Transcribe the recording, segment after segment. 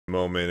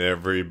Moment,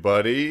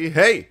 everybody.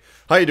 Hey,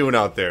 how you doing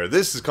out there?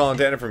 This is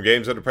Colin from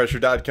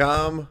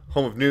GamesUnderPressure.com,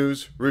 home of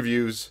news,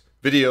 reviews,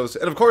 videos,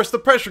 and of course the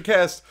Pressure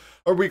Cast,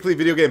 our weekly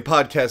video game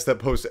podcast that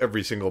posts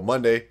every single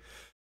Monday.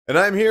 And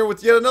I'm here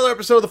with yet another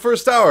episode of The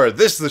First Hour.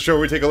 This is the show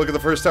where we take a look at the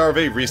first hour of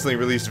a recently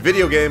released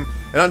video game.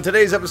 And on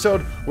today's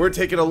episode, we're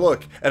taking a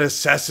look at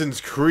Assassin's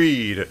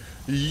Creed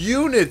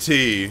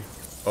Unity.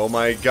 Oh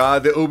my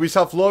god, the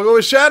Ubisoft logo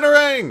is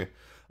shattering!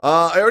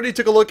 I already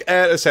took a look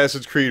at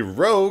Assassin's Creed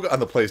Rogue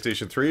on the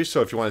PlayStation 3, so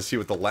if you want to see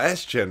what the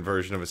last-gen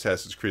version of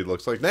Assassin's Creed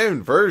looks like, not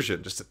even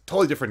version, just a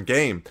totally different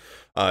game,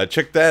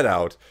 check that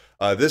out.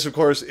 This, of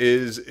course,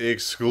 is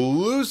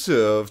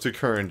exclusive to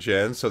current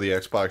gen, so the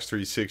Xbox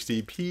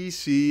 360,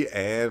 PC,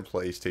 and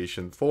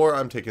PlayStation 4.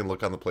 I'm taking a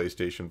look on the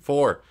PlayStation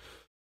 4.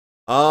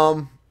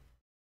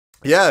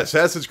 Yeah,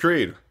 Assassin's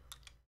Creed.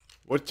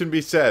 What can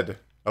be said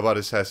about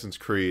Assassin's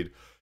Creed?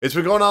 It's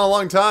been going on a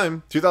long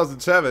time,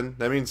 2007,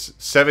 that means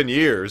 7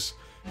 years,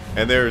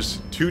 and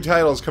there's 2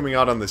 titles coming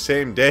out on the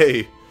same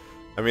day.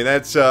 I mean,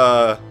 that's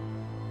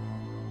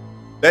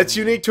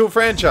unique to a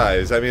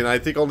franchise. I mean, I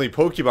think only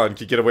Pokemon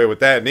could get away with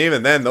that, and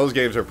even then, those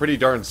games are pretty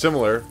darn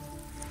similar.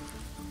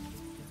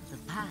 The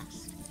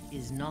past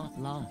is not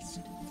lost.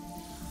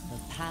 The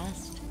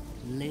past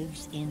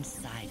lives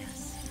inside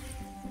us.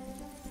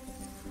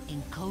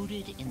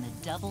 Encoded in the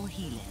double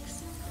helix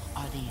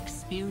are the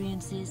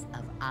experiences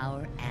of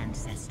our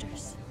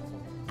ancestors.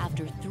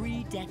 After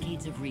 3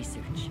 decades of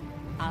research,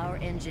 our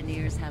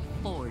engineers have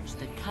forged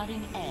the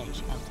cutting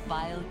edge of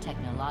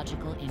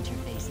biotechnological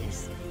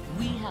interfaces.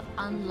 We have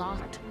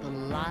unlocked the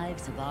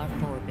lives of our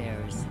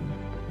forebears.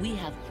 We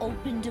have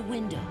opened a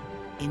window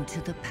into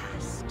the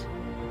past.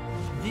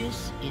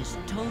 This is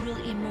total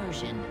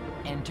immersion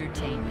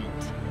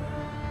entertainment.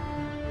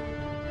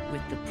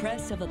 With the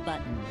press of a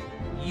button,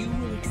 you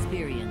will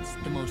experience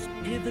the most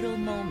pivotal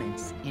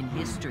moments in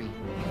history.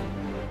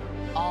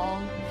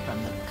 All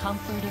from the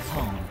comfort of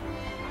home.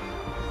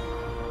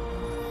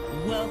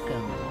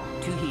 Welcome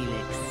to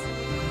Helix,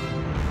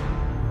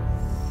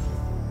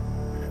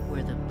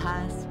 where the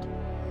past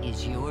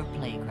is your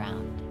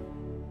playground.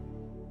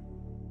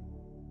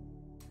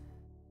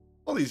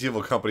 All these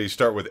evil companies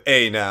start with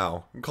A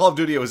now. In Call of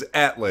Duty, it was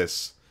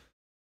Atlas.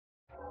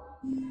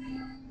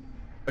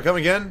 I come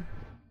again?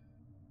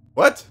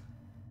 What?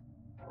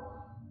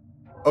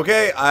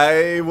 Okay,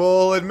 I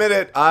will admit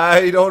it.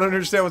 I don't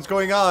understand what's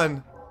going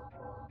on.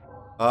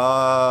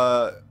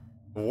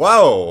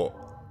 Wow.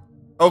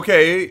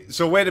 Okay,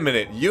 so wait a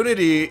minute.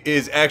 Unity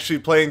is actually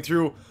playing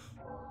through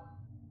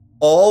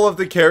all of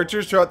the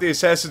characters throughout the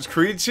Assassin's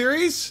Creed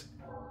series?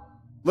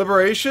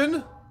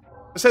 Liberation?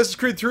 Assassin's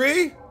Creed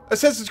 3?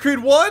 Assassin's Creed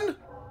 1?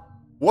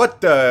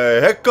 What the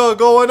heck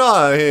going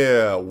on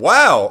here?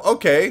 Wow,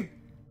 okay.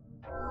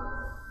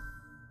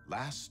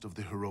 Last of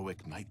the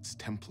heroic Knights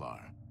Templar,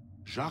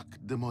 Jacques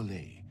de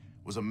Molay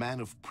was a man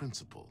of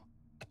principle,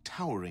 a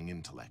towering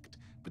intellect,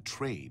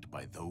 betrayed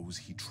by those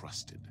he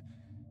trusted.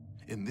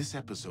 In this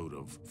episode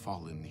of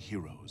Fallen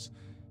Heroes,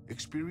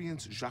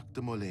 experience Jacques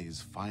de Molay's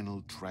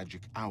final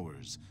tragic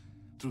hours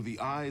through the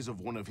eyes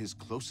of one of his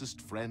closest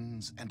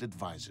friends and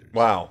advisors.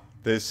 Wow,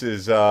 this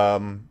is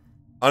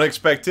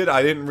unexpected.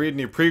 I didn't read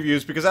any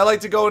previews because I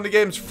like to go into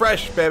games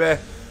fresh, baby.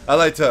 I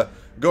like to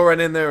go right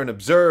in there and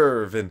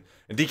observe and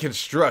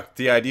deconstruct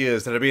the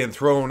ideas that are being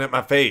thrown at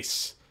my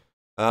face.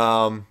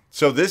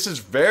 So this is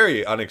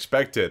very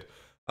unexpected.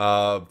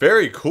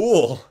 Very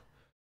cool.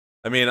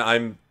 I mean,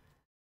 I'm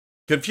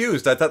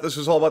confused. I thought this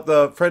was all about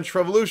the French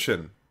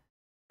Revolution.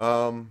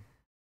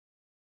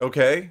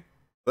 Okay.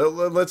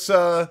 Let's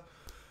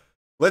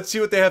see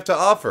what they have to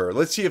offer.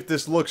 Let's see if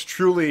this looks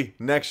truly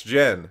next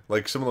gen,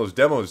 like some of those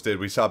demos did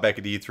we saw back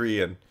at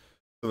E3 and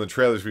some of the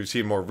trailers we've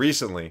seen more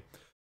recently.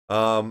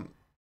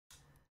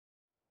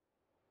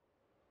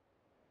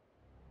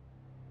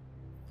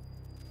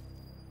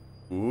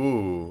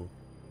 Ooh.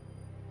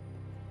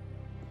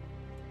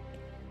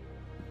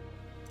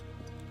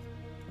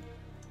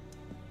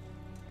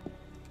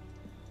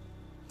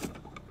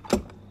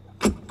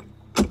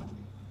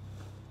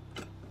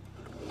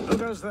 Who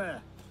goes there?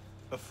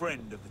 A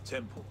friend of the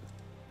temple.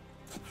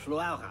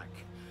 Floirac.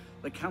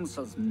 The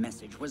Council's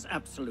message was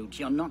absolute.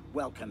 You're not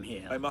welcome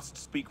here. I must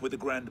speak with the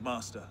Grand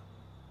Master.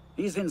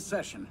 He's in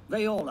session.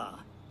 They all are.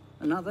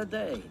 Another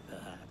day,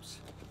 perhaps.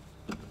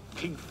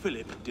 King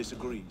Philip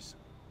disagrees.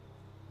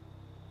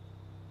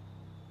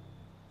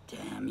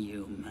 Damn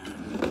you,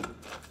 man.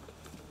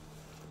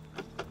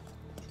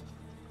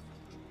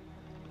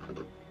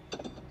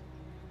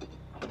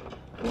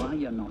 Why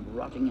you're not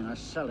rotting in a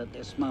cell at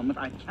this moment,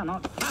 I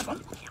cannot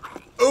fathom.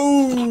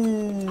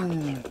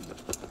 Ooh!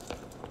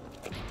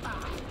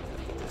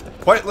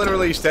 Quite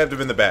literally stabbed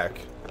him in the back.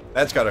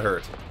 That's gotta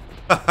hurt.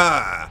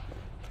 Haha!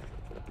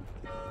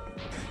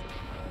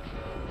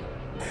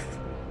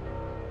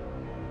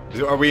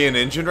 Are we in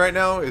engine right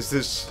now? Is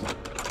this...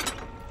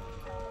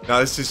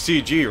 No, this is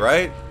CG,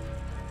 right?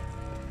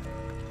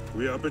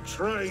 We are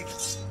betrayed.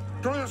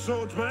 Draw your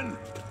swords, men.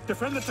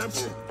 Defend the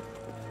temple.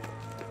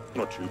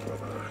 Not you,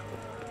 brother.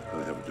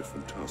 I have a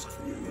different task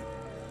for you.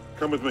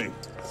 Come with me.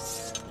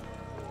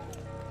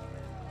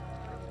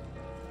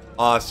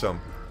 Awesome.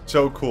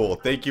 So cool.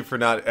 Thank you for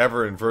not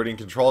ever inverting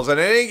controls on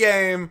any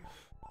game.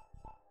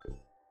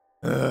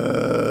 It's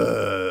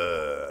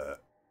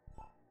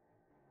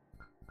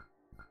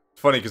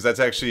funny because that's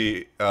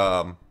actually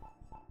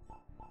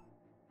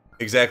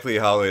exactly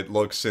how it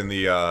looks in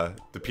the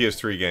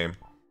PS3 game.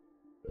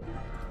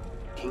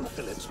 King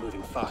Philip's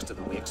moving faster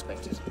than we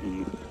expected.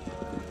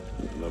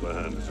 Another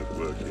hand is at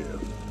work here.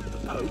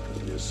 The Pope?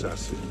 The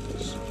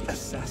assassins.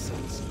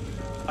 Assassins?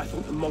 I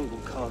thought the Mongol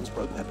Khans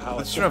broke their power.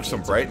 Let's turn up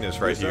some brightness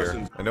right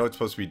here. I know it's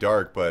supposed to be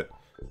dark, but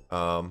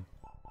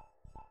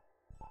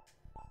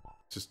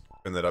just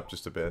turn that up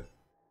just a bit.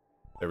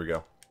 There we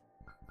go.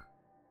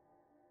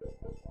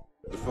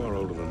 They're far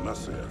older than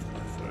Masyaf, my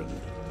friend.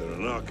 Their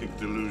anarchic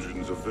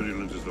delusions are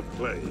virulent as the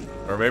plague.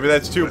 Or maybe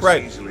that's too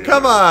bright.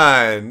 Come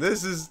on!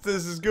 This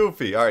is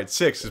goofy. Alright,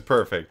 6 is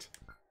perfect.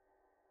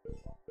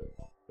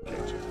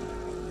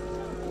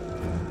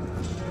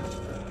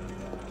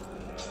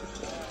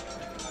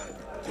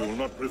 We will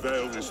not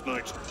prevail this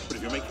night, but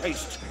if you make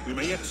haste, we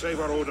may yet save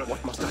our order.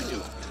 What must I do?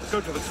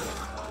 Go to the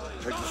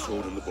truck. Take the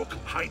sword and the book.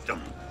 Hide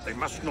them. They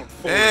must not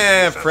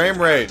fall.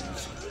 Frame rate.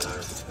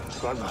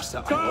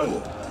 Grandmaster,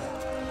 Go!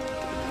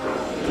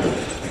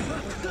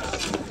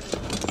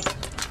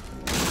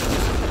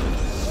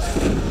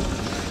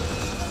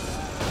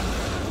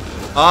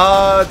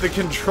 The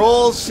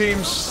controls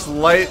seem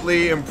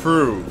slightly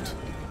improved.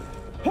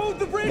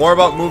 More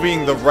about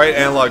moving the right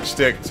analog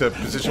stick to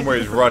position where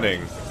he's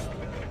running.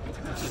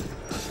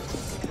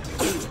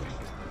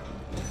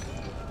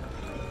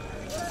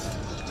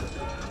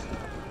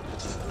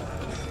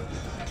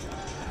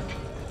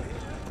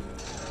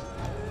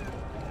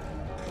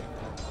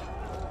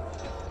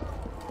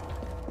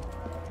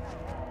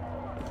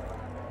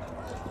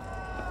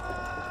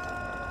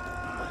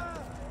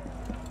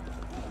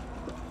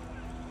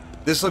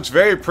 This looks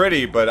very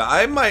pretty, but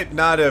I might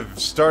not have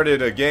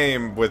started a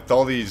game with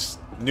all these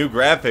new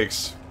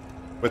graphics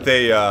with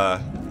a,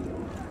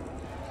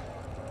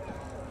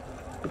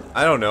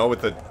 I don't know,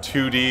 with a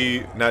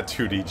 2D, not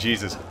 2D,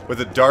 Jesus, with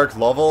a dark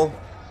level?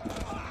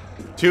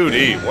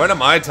 2D, what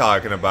am I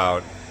talking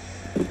about?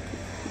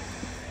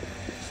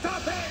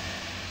 Stop it!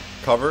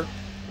 Cover?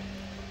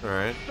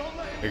 Alright,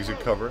 exit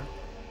cover.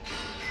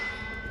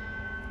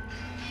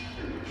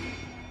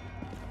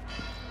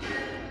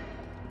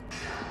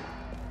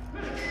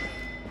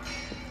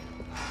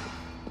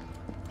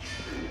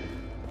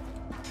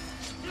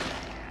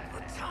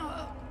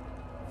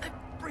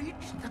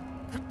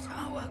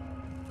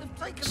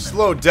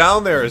 Slow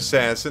down there,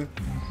 assassin.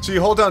 So you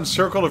hold down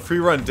circle to free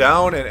run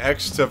down and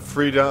X to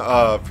free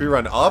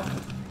run up?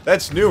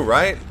 That's new,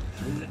 right?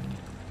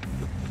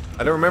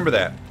 I don't remember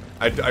that.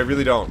 I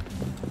really don't.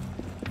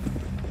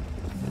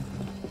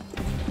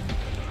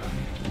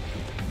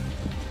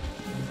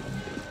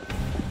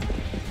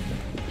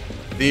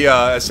 The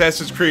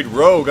Assassin's Creed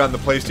Rogue on the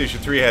PlayStation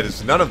 3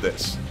 had none of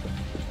this.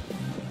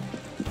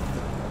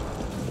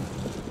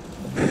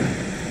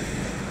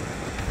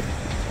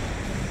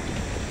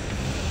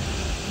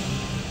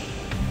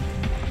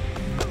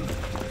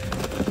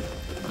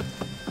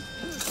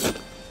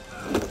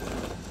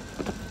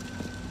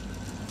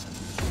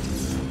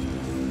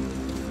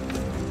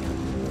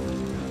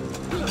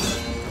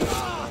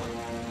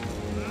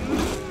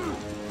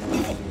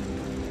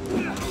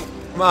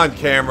 Come on,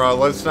 camera.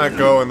 Let's not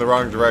go in the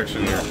wrong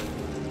direction here.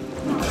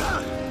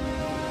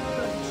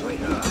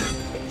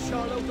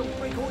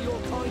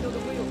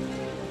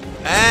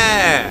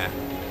 Ah!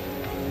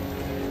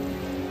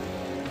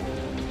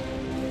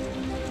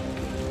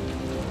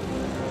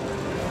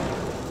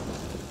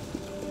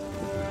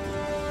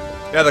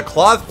 Yeah, the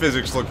cloth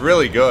physics look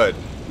really good.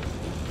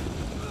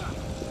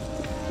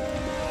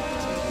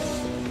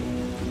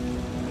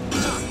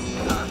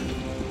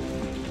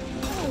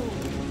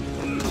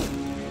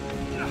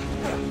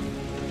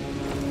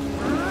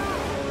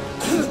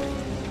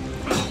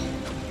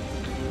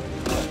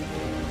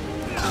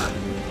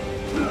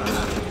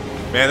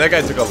 Man, that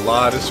guy took a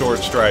lot of sword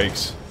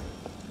strikes.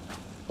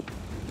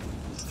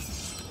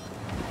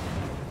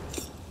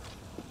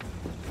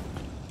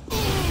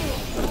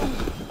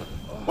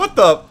 What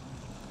the?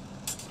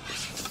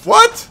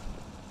 What?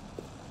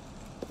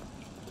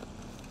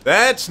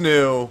 That's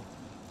new.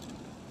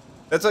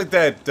 That's like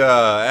that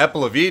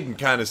Apple of Eden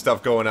kind of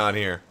stuff going on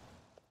here.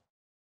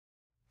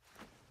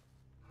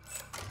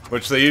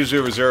 Which they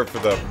usually reserve for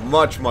the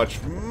much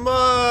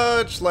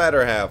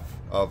latter half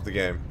of the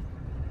game.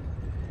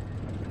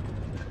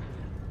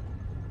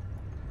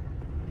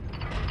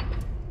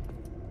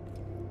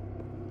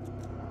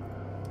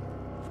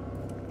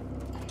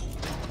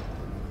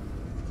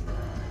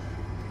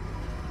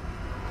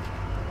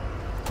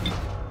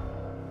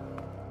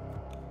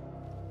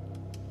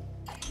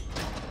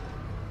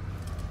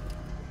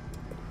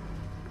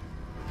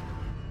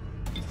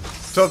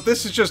 So if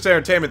this is just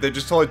entertainment, they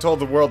just totally told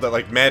the world that,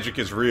 like, magic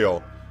is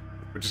real.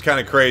 Which is kind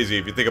of crazy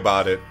if you think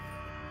about it.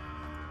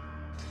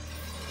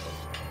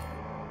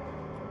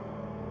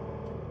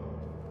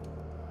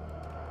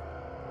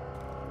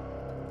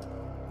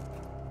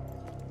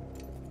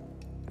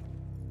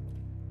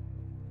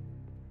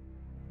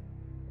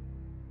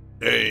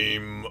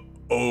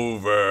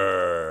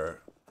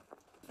 over.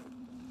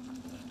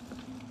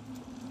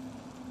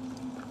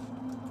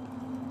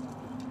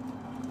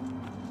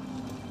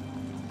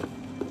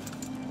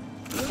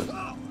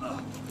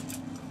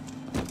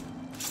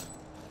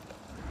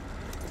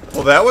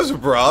 Well, that was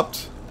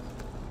abrupt.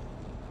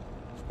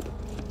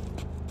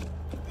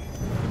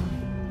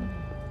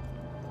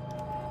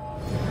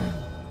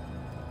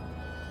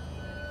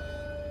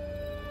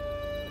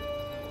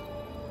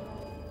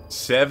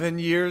 Seven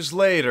years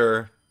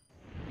later.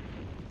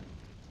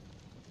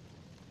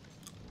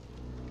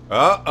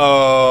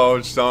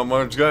 Uh-oh,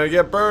 someone's gonna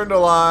get burned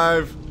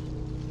alive.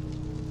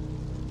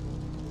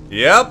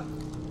 Yep.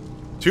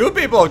 Two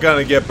people are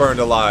gonna get burned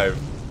alive.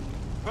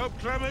 Pope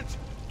Clement,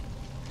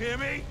 hear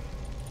me?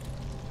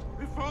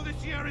 Before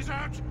this year is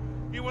out,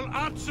 you will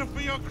answer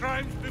for your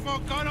crimes before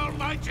God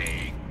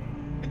Almighty.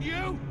 And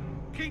you,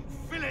 King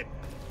Philip,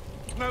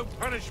 no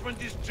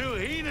punishment is too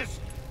heinous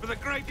for the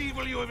great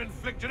evil you have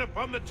inflicted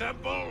upon the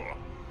temple.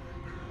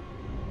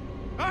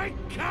 I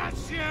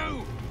curse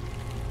you!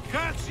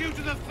 Curse you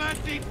to the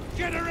 13th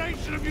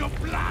generation of your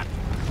blood!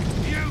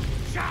 You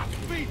shall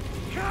be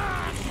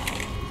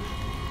cursed!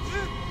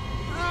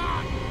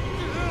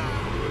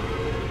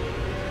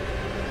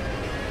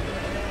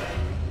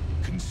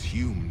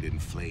 Consumed in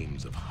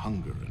flames of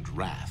hunger and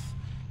wrath,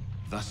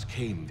 thus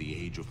came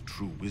the age of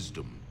true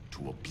wisdom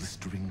to a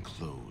blistering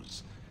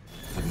close.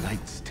 The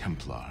Knights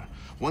Templar,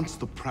 once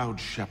the proud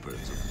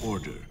shepherds of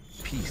order,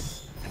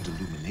 peace, and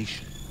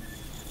illumination,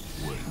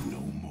 were no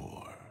more.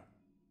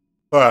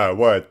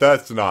 Wait,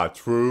 that's not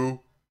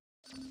true.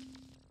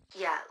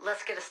 Yeah,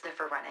 let's get a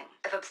sniffer running.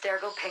 If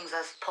Abstergo pings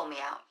us, pull me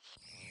out.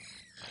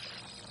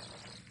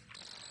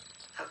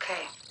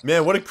 Okay.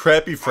 Man, what a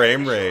crappy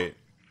frame rate.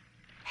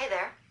 Hey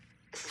there.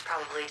 This is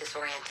probably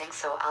disorienting,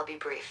 so I'll be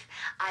brief.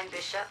 I'm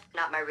Bishop,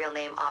 not my real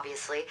name,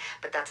 obviously,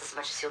 but that's as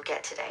much as you'll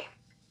get today.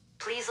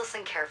 Please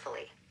listen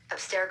carefully.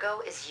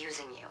 Abstergo is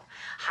using you,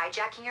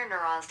 hijacking your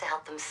neurons to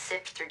help them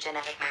sift through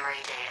genetic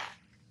memory data.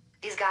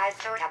 These guys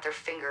don't have their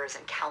fingers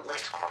in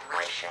countless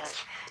corporations,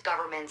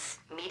 governments,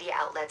 media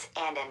outlets,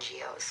 and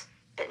NGOs.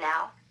 But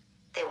now,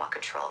 they want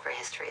control over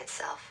history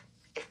itself.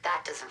 If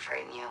that doesn't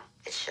frame you,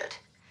 it should.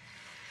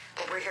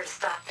 But we're here to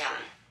stop them,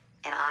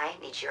 and I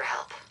need your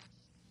help.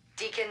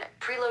 Deacon,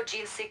 preload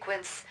gene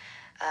sequence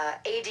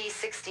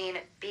AD16,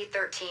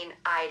 B13,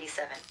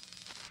 I87.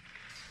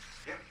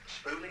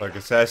 Like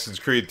Assassin's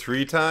Creed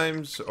 3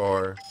 times,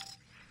 or?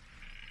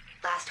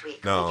 Last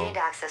week, No. we gained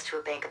access to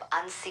a bank of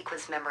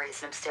unsequenced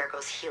memories in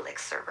Abstergo's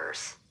Helix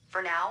servers.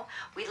 For now,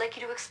 we'd like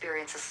you to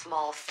experience a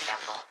small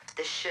sample.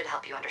 This should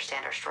help you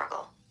understand our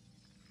struggle.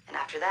 And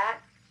after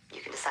that,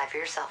 you can decide for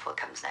yourself what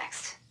comes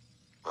next.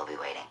 We'll be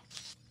waiting.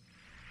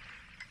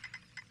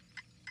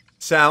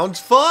 Sounds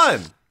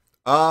fun.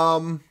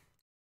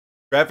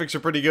 Graphics are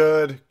pretty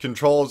good.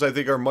 Controls, I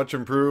think, are much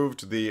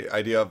improved. The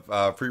idea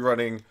of free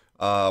running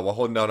while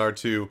holding down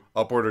R2,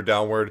 upward or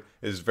downward,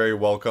 is very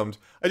welcomed.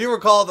 I do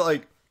recall that,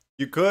 like,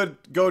 you could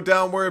go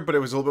downward, but it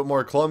was a little bit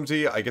more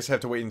clumsy. I guess I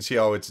have to wait and see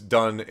how it's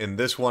done in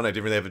this one. I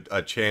didn't really have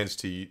a chance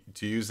to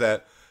use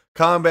that.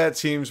 Combat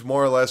seems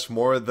more or less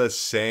more the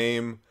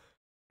same.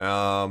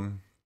 Yeah.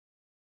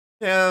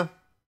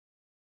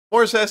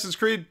 More Assassin's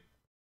Creed.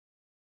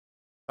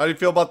 How do you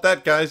feel about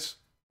that, guys?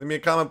 Leave me a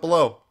comment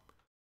below.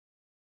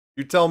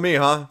 You tell me,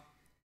 huh?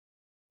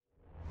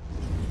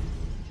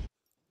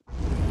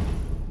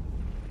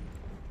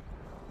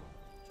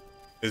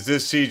 Is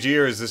this CG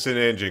or is this an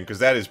engine? Because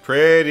that is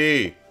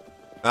pretty.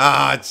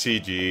 Ah, it's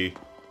CG.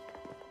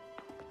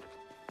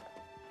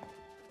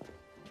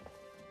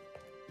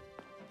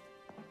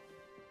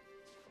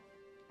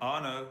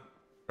 Arno,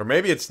 Or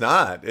maybe it's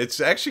not. It's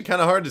actually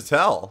kind of hard to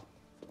tell.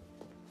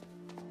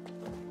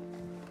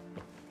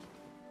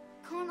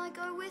 Can't I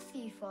go with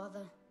you,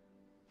 Father?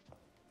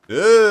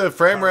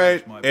 Frame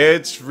rate.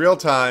 It's real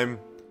time.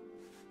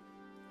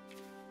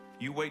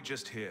 you wait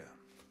just here.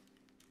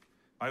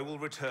 I will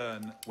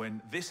return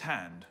when this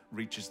hand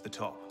reaches the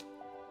top.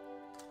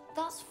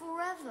 That's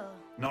forever.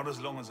 Not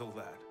as long as all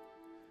that.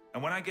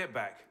 And when I get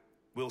back,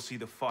 we'll see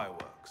the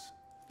fireworks.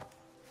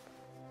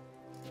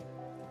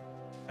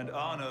 And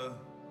Arno,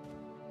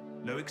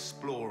 no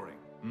exploring,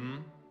 hmm?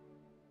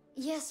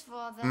 Yes,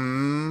 Father.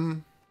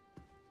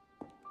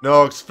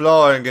 No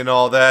exploring and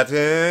all that,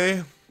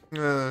 eh?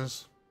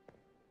 Yes.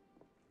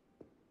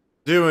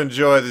 Do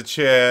enjoy the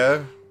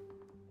chair.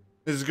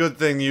 It's a good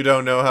thing you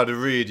don't know how to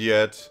read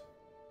yet.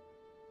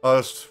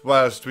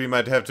 Whilst we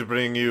might have to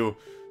bring you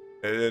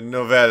a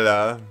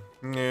novella.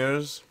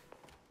 Yes.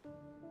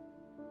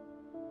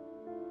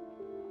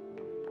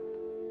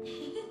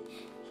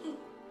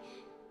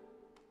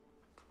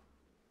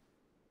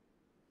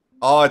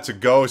 Oh, it's a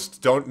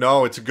ghost. Don't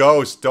know. It's a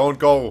ghost. Don't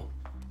go.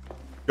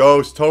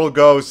 Ghost. Total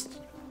ghost.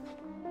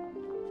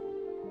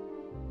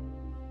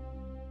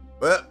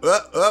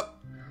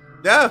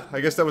 Yeah, I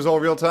guess that was all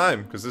real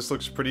time, because this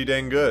looks pretty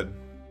dang good.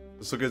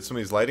 Let's look at some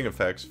of these lighting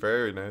effects.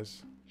 Very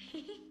nice.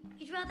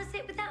 You'd rather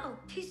sit without?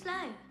 Too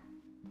slow.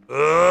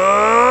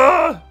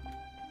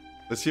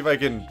 Let's see if I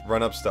can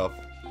run up stuff.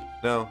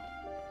 No.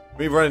 Let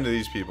me run into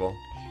these people.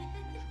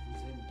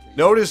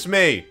 Notice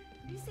me.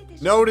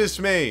 Notice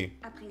me.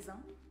 À présent,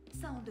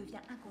 ça en devient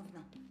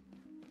inconvenant.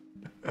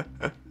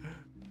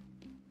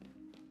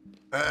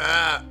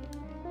 Ah.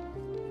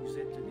 Vous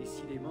êtes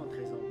décidément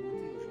très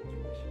embouté aujourd'hui,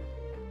 monsieur.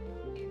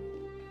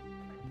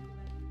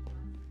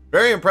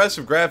 Very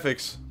impressive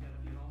graphics.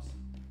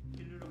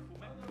 Je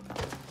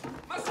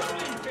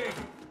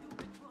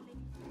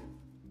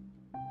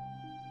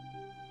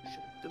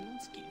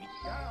demande ce qui lui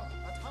garde.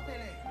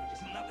 Attrapez-les.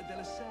 Isn't that the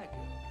Delaseg?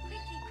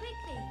 Quickly,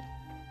 quickly.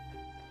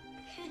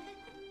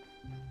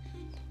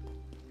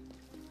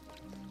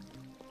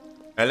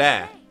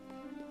 Hello.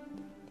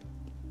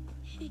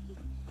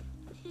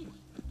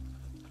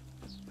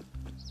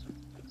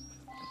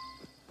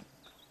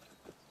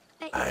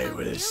 I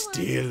will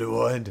steal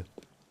one.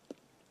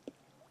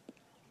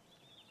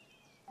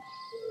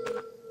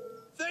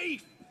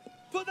 Thief!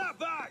 Put that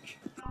back!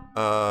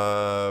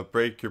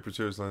 Break your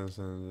pursuer's lines.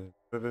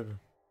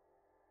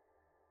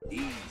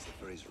 These are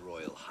for His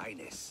Royal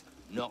Highness,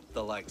 not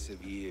the likes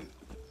of you.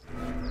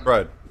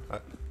 Right.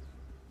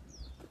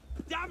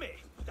 Damn it!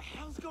 What the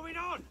hell's going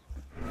on?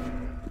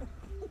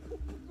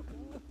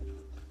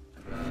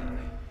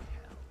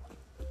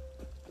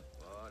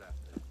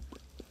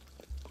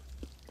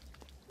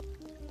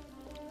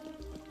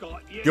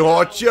 Got you.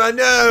 Got your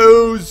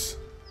nose.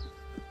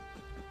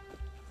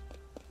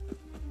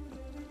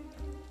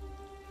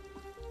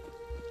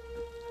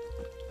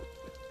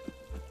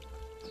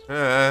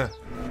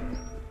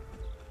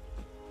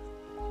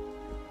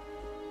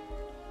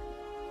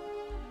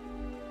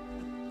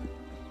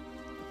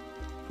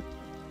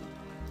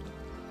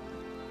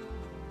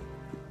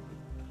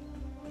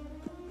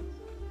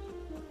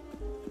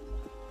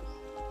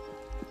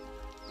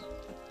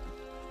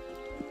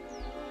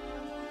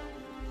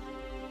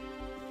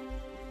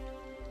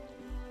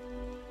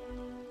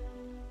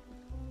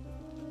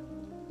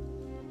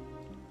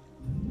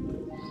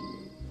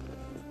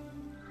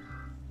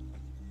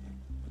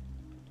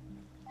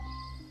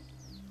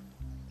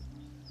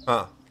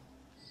 Huh.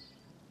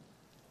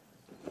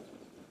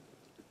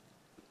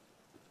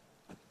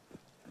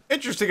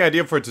 Interesting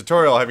idea for a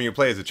tutorial, having you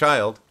play as a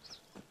child.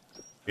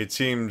 It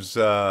seems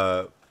like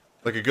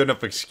a good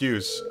enough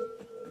excuse.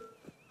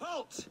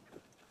 Halt!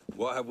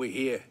 What have we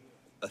here?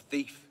 A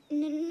thief?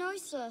 No,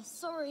 sir.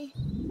 Sorry.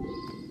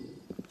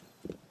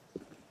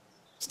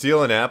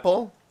 Steal an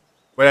apple?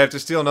 Wait, I have to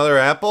steal another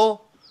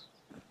apple?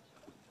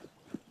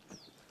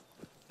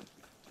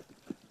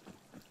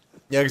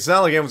 Yeah, because it's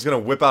not like anyone's gonna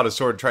whip out a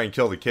sword and try and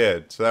kill the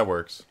kid, so that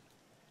works.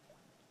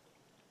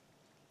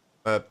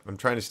 I'm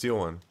trying to steal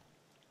one.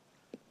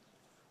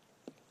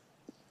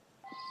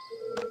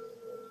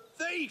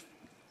 Thief!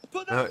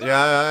 Put that back!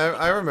 Yeah,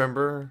 I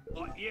remember.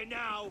 Got you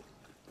now.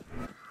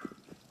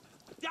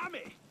 Damn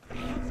it! What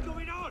the hell's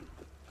going on?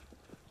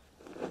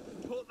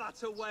 Put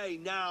that away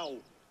now.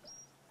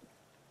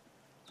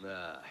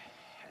 Ah,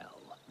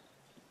 hell.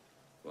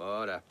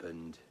 What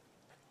happened?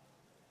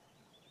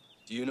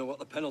 Do you know what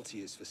the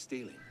penalty is for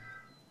stealing?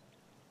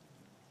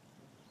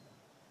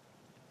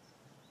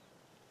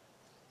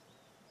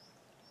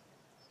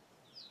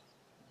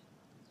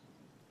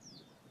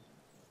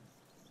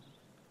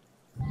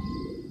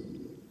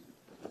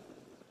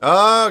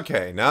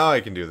 Okay, now I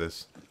can do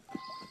this.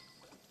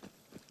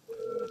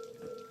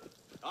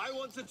 I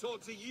want to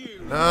talk to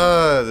you.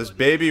 This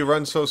baby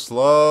runs so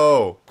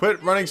slow.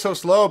 Quit running so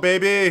slow,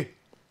 baby.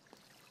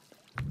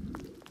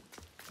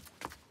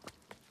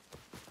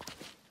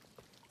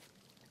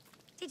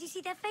 Did you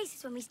see their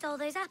faces when we stole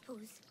those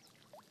apples?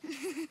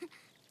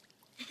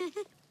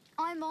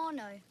 I'm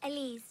Arno.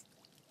 Elise.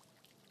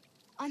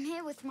 I'm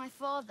here with my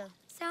father.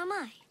 So am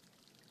I.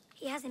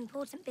 He has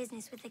important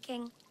business with the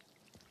king.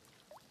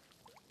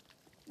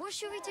 What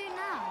should we do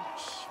now?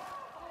 Shh.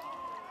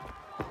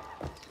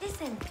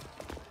 Listen.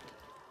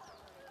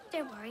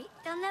 Don't worry,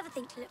 they'll never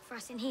think to look for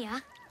us in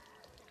here.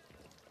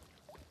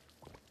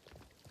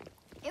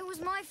 It was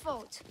my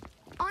fault.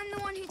 I'm the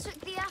one who took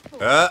the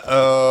apple.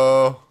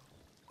 Uh-oh.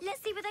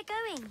 Let's see where they're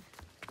going.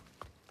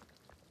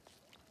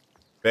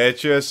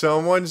 Betcha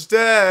someone's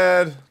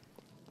dead.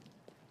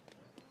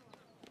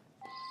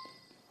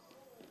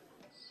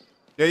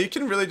 Yeah, you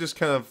can really just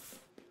kind of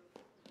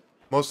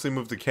mostly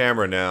move the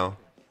camera now.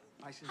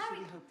 I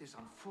sincerely hope this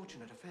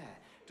unfortunate affair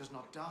does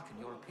not darken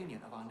your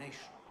opinion of our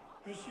nation.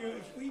 Monsieur,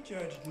 if we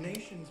judged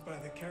nations by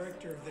the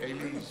character of their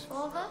Elise.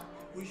 Father?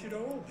 we should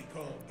all be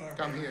called barbarians.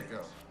 Come here,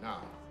 girl.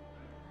 Now.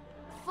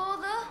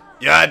 Father?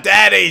 Your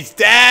daddy's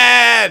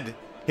dead!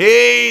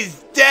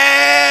 He's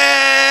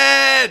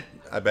dead!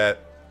 I bet.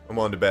 I'm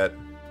willing to bet.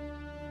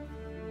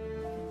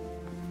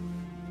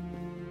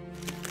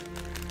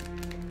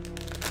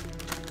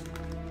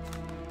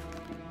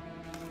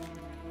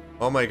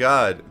 Oh my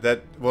god,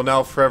 that will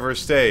now forever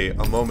stay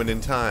a moment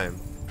in time.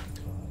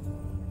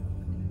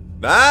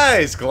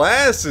 Nice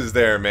glasses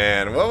there,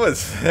 man. What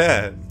was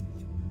that?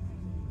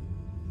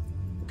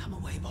 Come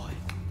away, boy.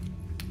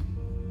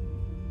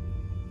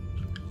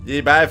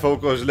 Yeah,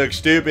 bifocals look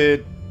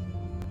stupid.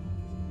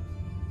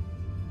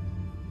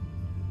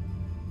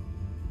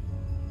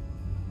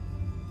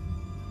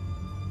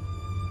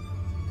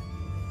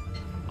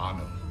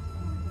 honor.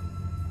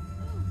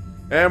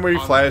 And we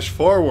flash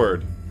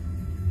forward.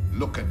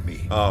 Look at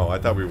me. Oh, I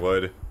thought we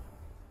would.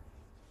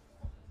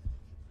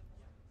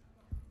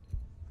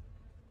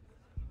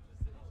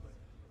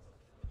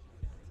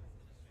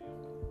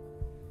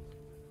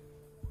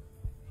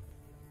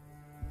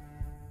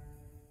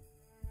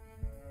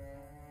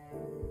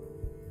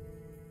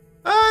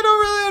 I don't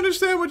really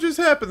understand what just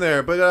happened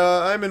there, but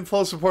I'm in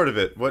full support of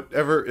it,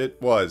 whatever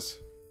it was.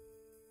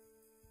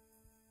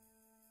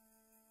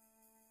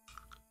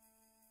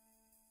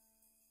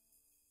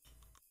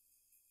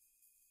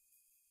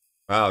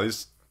 Wow,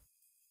 this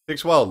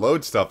takes a while to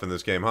load stuff in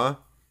this game, huh?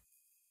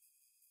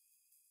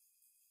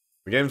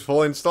 The game's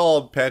fully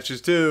installed, patches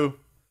too.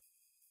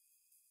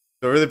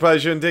 So it really probably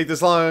shouldn't take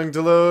this long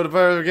to load a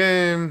part of the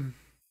game.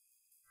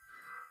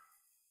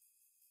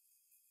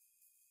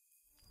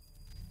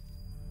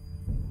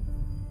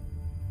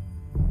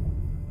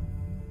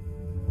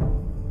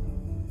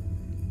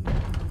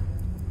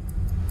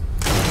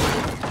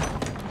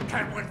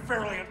 Can't win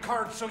fairly at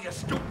cards, so you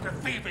stoop to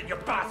thieving, you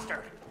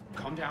bastard!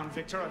 Calm down,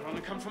 Victor. I've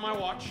only come for my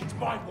watch. It's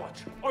my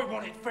watch. I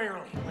want it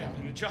fairly. Well,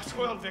 in a just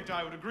world, Victor,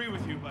 I would agree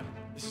with you, but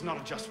this is not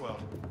a just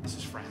world. This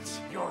is France.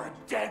 You're a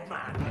dead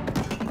man.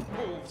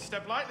 Oh,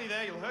 step lightly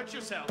there. You'll hurt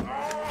yourself.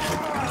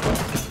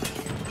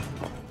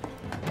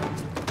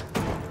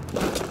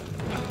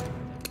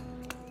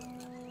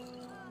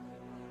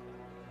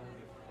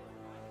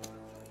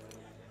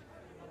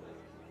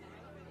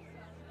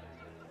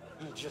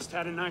 I just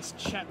had a nice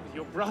chat with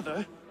your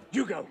brother.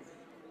 You go.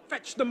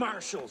 Fetch the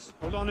marshals.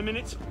 Hold on a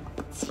minute.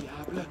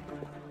 Diable.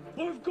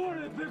 I've got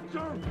it,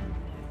 Victor.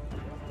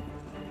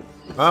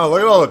 Wow,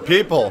 look at all the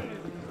people.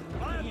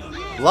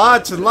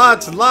 Lots and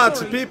lots and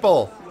lots of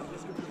people.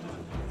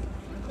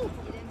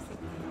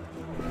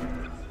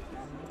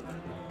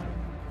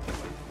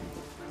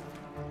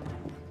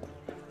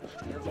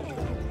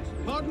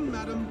 Pardon,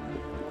 madam.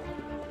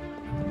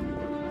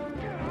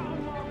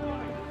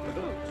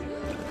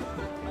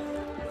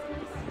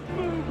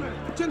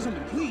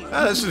 Gentlemen, please.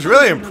 This is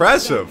really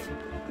impressive.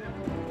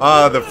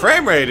 The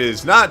frame rate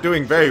is not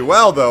doing very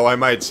well, though, I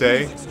might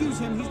say. Excuse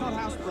him, he's not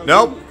housebroken.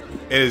 Nope,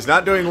 it is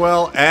not doing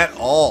well at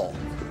all.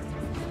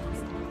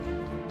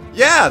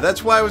 Yeah,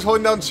 that's why I was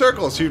holding down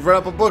circles, so you'd run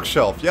up a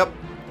bookshelf. Yep.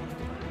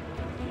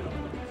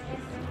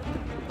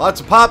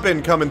 Lots of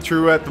pop-in coming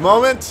through at the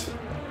moment.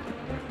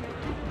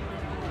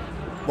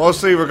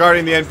 Mostly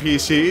regarding the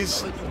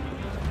NPCs.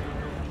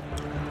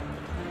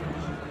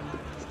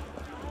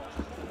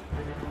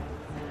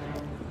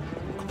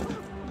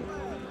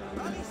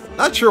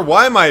 Not sure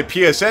why my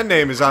PSN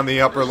name is on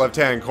the upper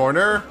left-hand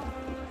corner.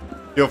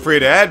 Feel free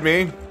to add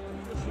me.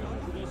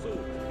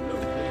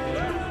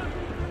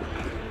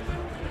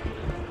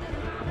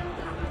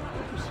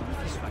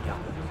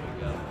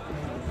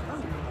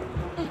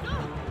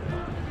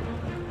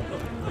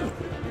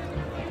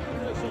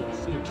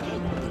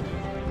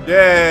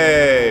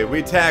 Yay!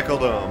 We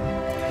tackled him.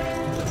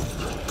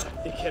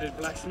 Thick-headed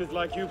blacksmith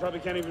like you probably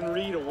can't even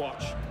read a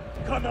watch.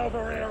 Come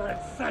over here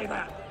and say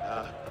that.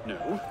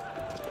 No.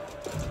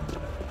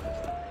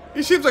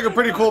 He seems like a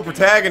pretty cool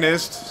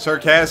protagonist.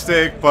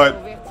 Sarcastic, but,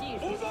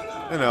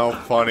 you know,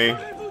 funny.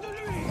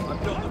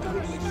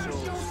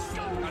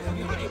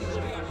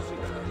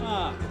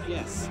 Ah,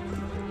 yes.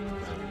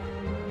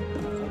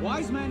 A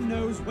wise man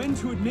knows when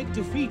to admit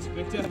defeat,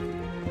 Victor.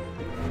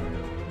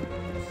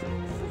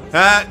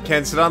 Ha!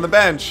 Can't sit on the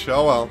bench.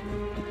 Oh well.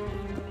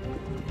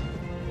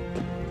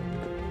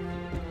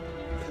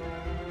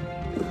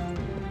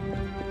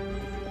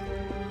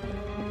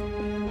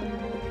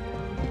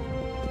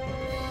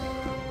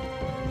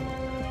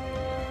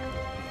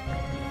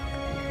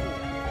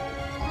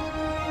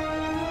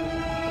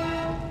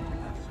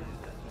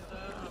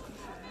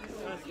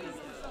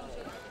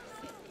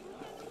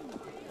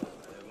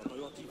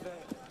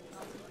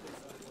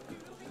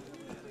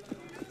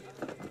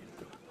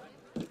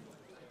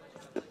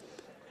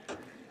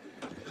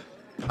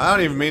 I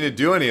don't even mean to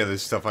do any of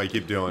this stuff I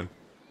keep doing.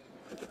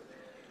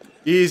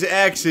 Ease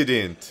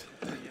accident.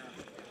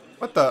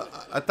 What the?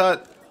 I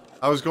thought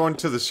I was going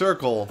to the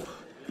circle.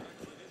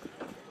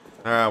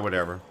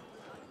 Whatever.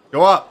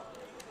 Go up.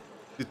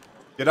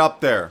 Get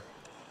up there.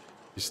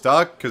 You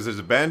stuck? Because there's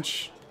a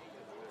bench?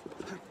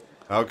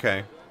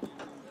 Okay.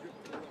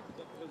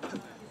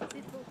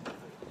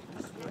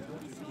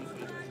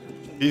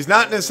 He's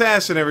not an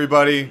assassin,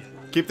 everybody.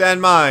 Keep that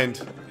in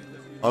mind.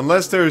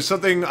 Unless there's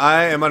something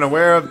I am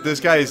unaware of,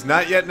 this guy is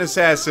not yet an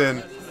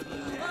assassin.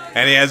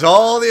 And he has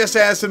all the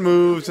assassin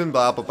moves and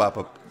blah, blah, blah,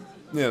 blah.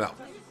 You know.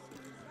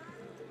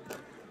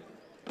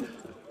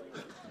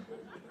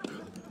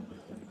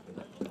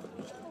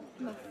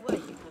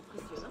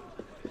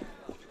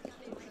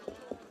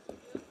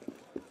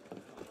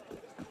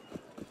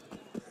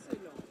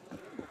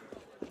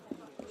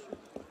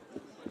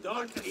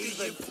 Don't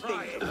even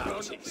think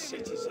about it,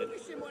 citizen.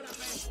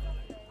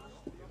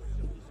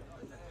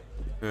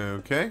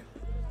 Okay.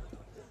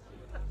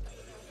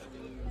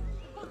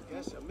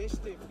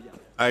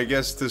 I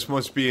guess this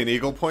must be an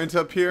eagle point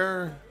up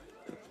here.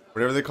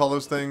 Whatever they call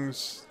those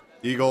things.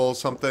 Eagle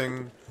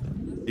something.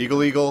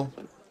 Eagle.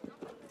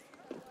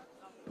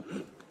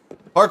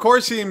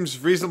 Parkour seems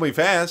reasonably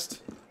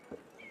fast.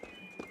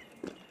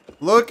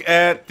 Look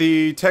at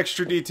the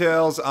texture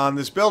details on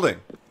this building.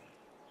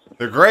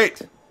 They're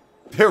great.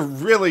 They're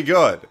really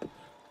good.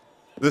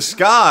 The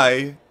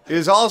sky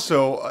is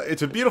also,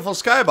 it's a beautiful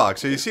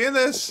skybox. Are you seeing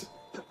this?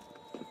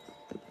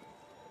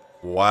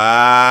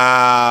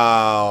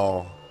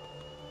 Wow.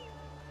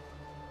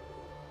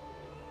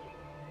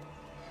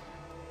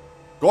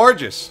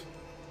 Gorgeous.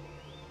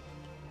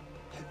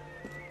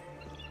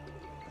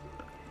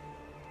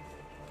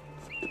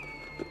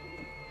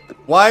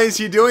 Why is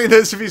he doing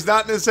this if he's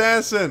not an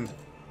assassin?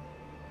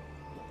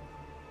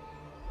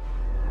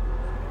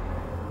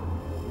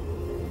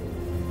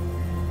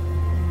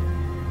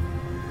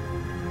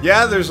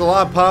 Yeah, there's a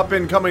lot of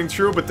pop-in coming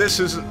through, but this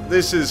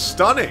is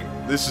stunning.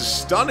 This is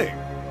stunning.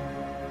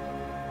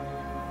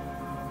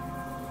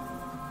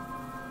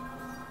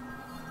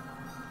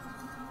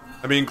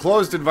 I mean,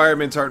 closed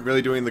environments aren't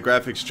really doing the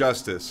graphics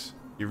justice.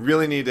 You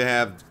really need to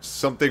have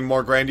something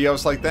more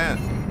grandiose like that.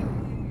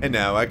 And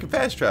now I can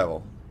fast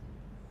travel.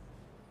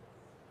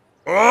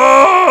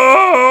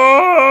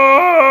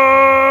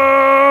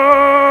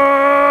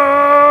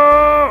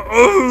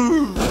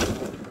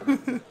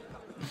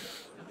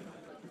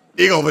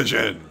 Eagle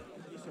vision.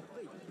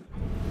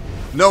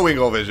 No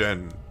eagle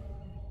vision.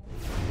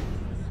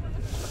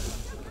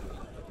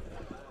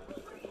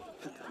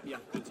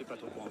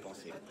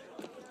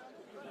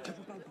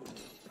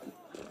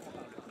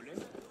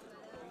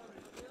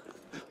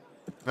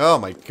 Oh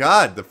my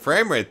god, the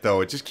frame rate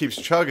though, it just keeps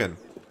chugging.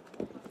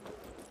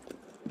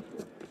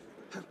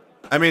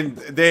 I mean,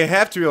 they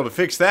have to be able to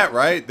fix that,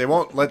 right? They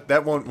won't let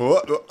that one...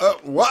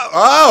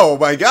 Oh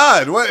my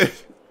god,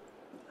 what?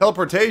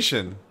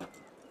 Teleportation.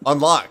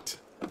 Unlocked.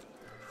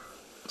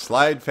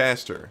 Slide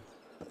faster.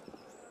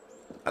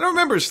 I don't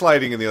remember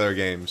sliding in the other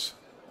games.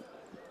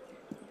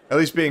 At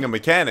least being a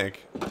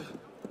mechanic.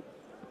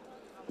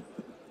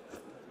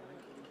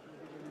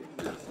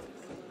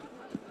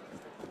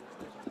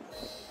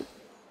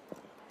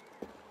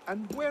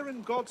 And where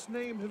in God's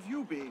name have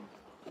you been?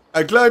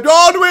 I climbed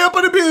all the way up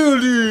in the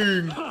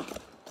building! Ha!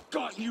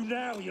 Got you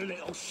now, you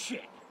little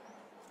shit!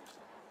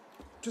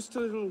 Just a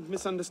little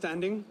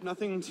misunderstanding,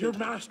 nothing to... Your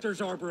master's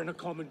harboring a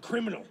common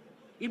criminal.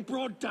 In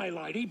broad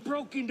daylight, he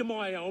broke into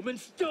my home and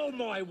stole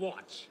my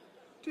watch.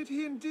 Did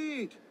he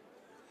indeed?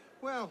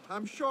 Well,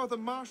 I'm sure the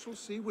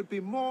Marshalsea would be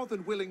more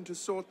than willing to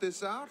sort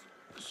this out.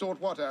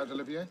 Sort what out,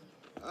 Olivier?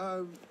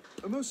 A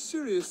most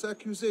serious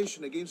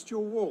accusation against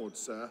your ward,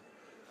 sir.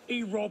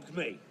 He robbed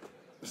me.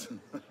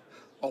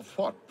 Of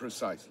what,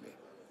 precisely?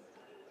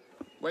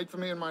 Wait for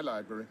me in my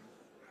library.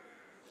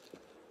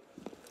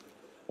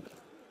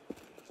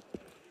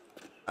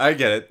 I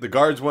get it. The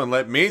guards wouldn't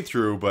let me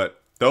through,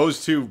 but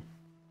those two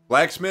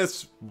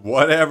blacksmiths,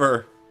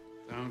 whatever.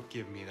 Don't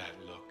give me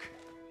that look.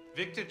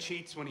 Victor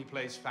cheats when he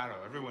plays Pharaoh.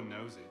 Everyone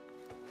knows it.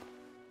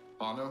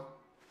 Arno?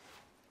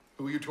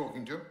 Who are you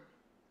talking to?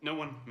 No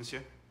one,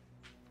 monsieur.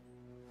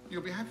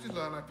 You'll be happy to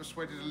learn I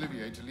persuaded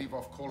Olivier to leave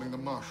off calling the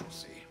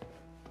Marshalsea.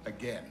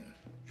 Again.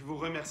 Je vous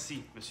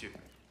remercie, monsieur.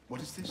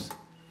 What is this?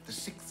 The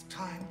 6th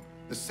time?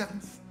 The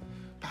 7th?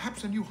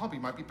 Perhaps a new hobby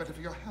might be better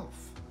for your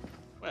health.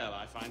 Well,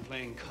 I find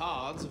playing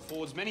cards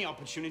affords many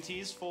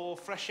opportunities for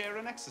fresh air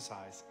and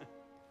exercise.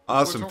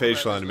 Awesome We'll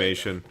facial about this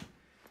animation. later.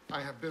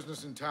 I have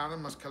business in town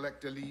and must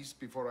collect Elise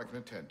before I can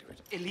attend to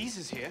it. Elise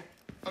is here.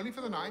 Only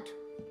for the night.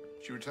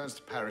 She returns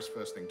to Paris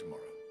first thing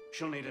tomorrow.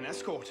 She'll need an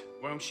escort,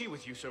 won't she,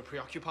 with you so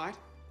preoccupied?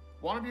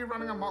 One of you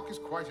running amok is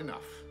quite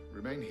enough.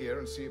 Remain here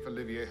and see if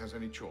Olivier has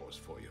any chores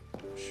for you.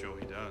 Sure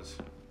he does.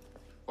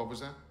 What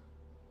was that?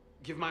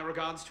 Give my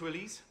regards to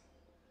Elise.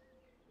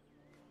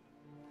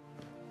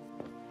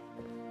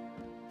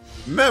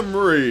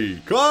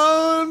 Memory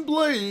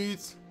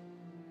complete.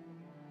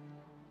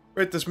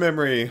 Rate this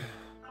memory.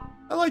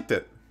 I liked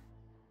it.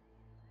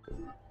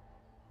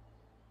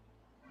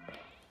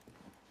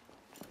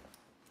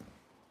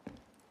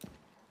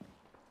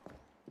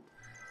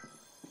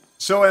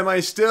 So am I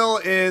still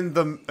in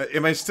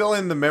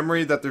the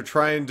memory that they're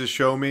trying to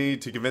show me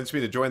to convince me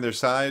to join their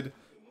side?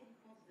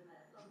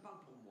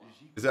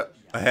 Is that...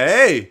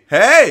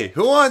 Hey,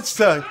 who wants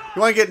to...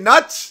 You want to get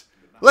nuts?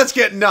 Let's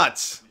get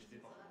nuts.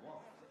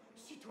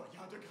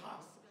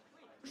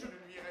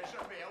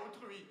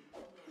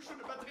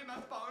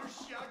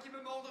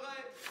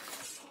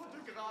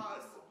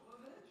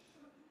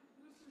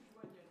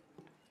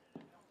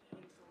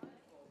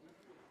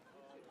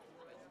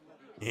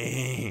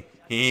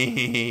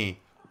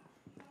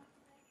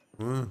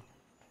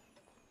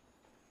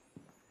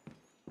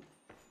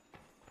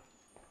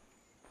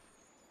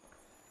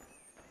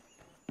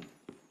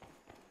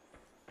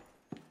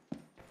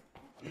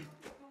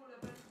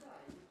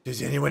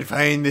 Does anyone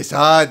find this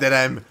odd that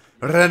I'm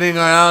running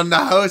around the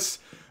house,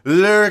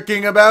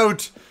 lurking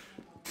about?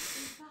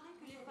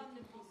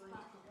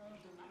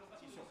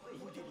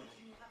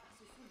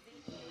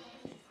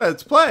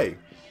 Let's play.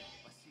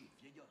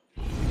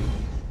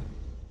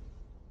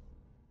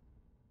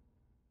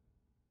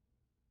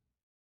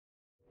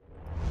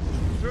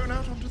 Through an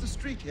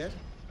street yet?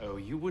 Oh,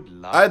 you would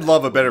love. I'd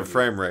love a better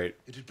frame rate.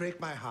 It'd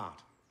break my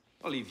heart.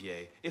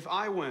 Olivier, if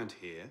I weren't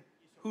here,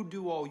 who'd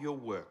do all your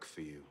work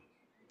for you?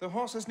 The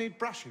horses need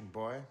brushing,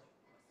 boy.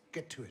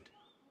 Get to it.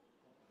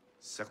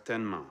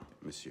 Certainement,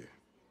 monsieur.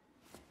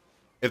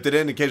 If they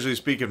didn't occasionally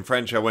speak in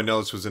French, I wouldn't know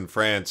this was in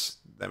France.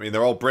 I mean,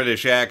 they're all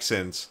British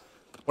accents.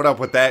 What up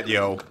with that,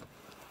 yo?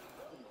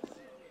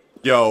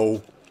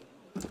 Yo.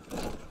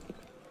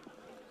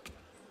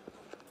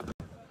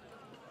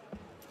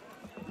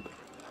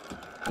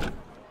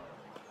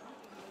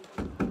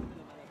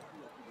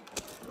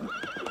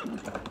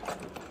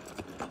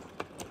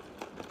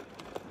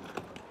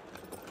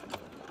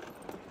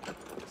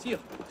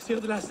 Sire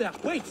de la Serre,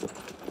 wait!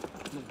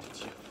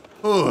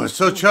 Oh,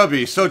 so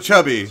chubby, so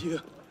chubby.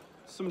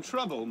 Some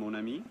trouble, mon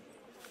ami?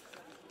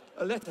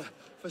 A letter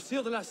for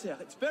Sire de la Serre.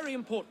 It's very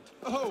important.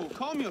 Oh,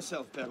 calm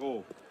yourself,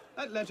 Perrault.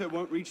 That letter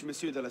won't reach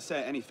Monsieur de la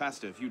Serre any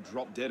faster if you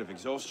drop dead of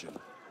exhaustion.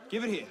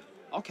 Give it here.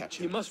 I'll catch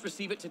him. You must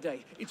receive it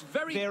today. It's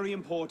very... Very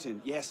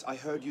important. Yes, I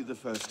heard you the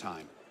first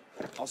time.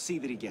 I'll see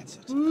that he gets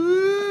it.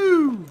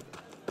 Woo!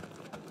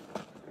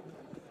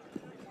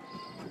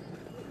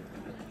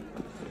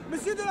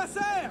 Monsieur de la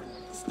Serre!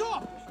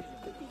 Stop!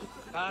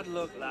 Bad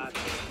luck, lad.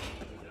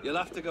 You'll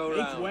have to go Make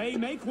round. way,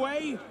 make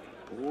way!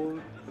 Or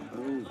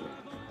over.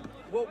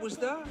 What was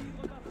that?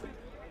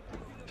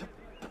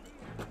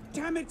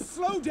 Damn it,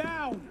 slow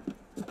down!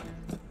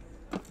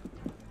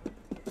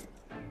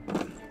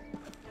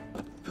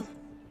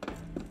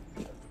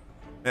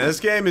 And this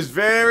game is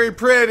very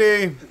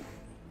pretty.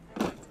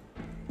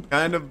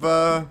 Kind of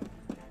a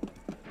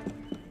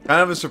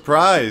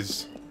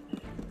surprise.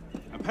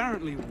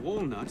 Apparently,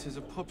 walnut is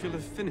a popular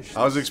finish.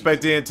 I was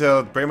expecting it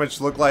to pretty much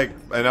look like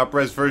an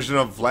up-res version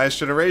of Last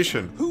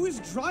Generation. Who is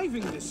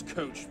driving this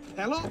coach?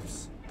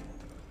 Pelops?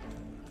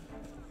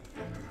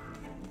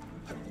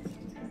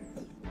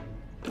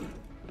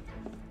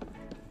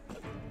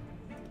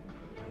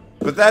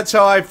 But that's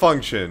how I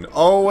function.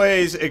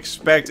 Always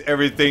expect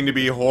everything to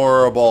be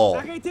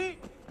horrible.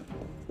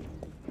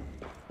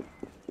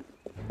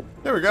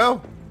 There we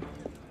go.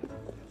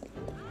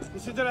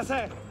 Monsieur de la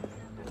Serre.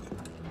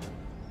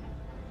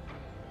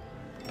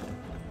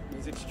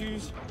 Please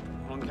excuse.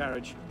 Wrong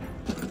carriage.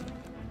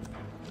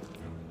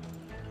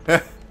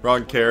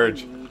 Wrong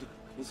carriage. What I need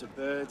is a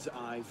bird's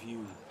eye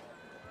view.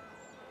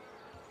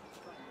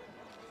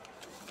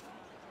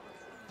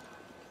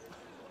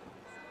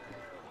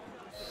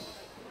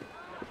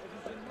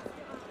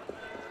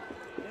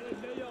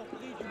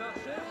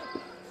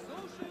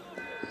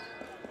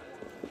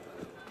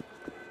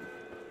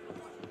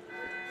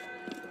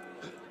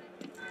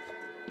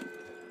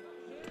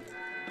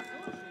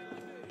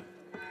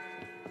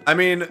 I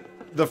mean,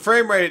 the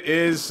frame rate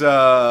is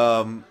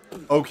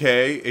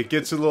okay. It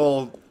gets a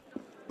little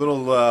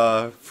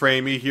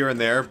framey here and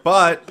there,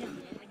 but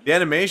the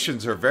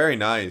animations are very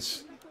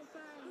nice.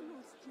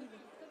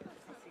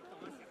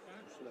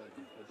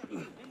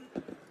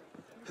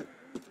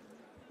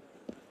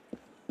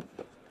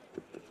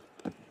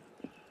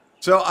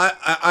 So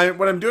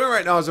what I'm doing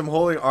right now is I'm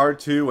holding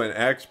R2 and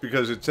X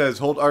because it says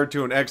hold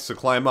R2 and X to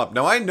climb up.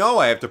 Now I know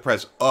I have to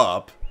press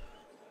up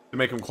to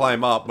make him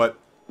climb up, but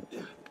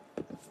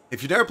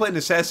if you've never played an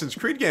Assassin's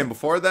Creed game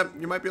before, that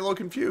you might be a little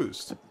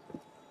confused.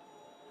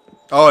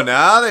 Oh,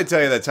 now they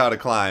tell you that's how to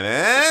climb.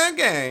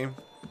 Okay.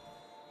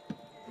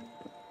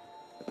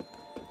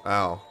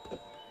 Wow.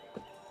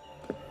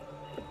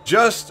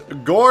 Just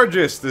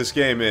gorgeous this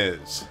game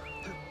is.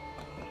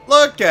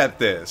 Look at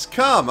this.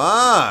 Come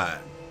on.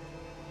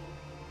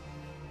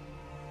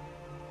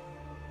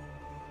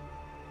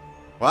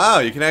 Wow,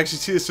 you can actually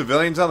see the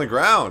civilians on the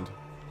ground.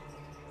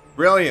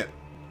 Brilliant.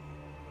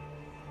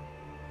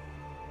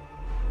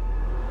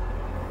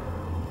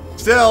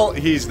 Still,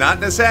 he's not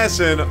an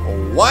assassin.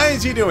 Why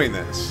is he doing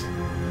this?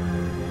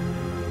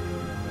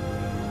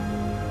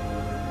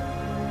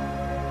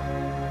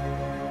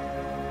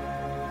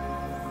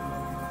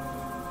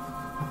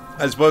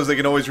 I suppose they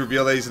can always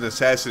reveal that he's an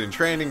assassin in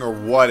training or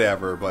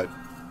whatever, but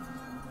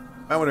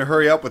I want to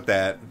hurry up with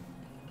that.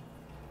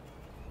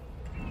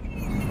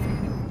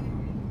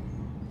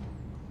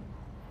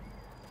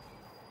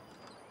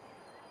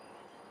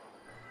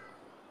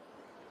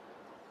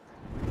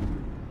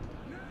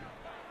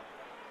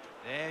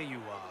 There you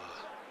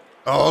are.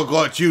 Oh,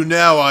 got you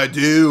now, I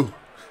do.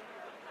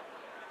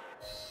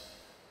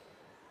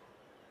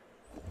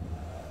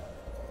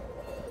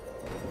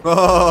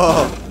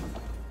 Oh,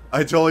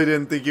 I totally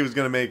didn't think he was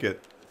going to make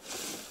it.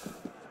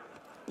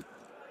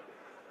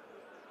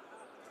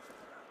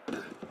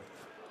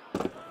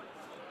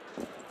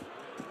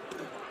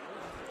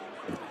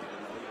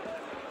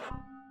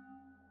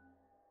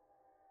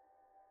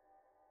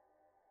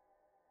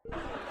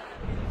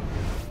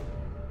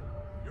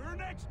 Your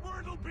next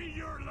word will be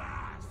your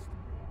last.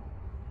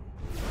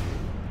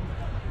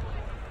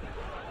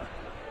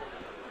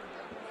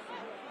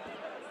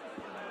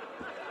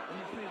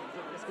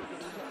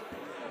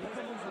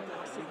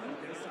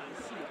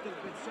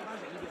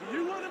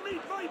 You want to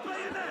meet my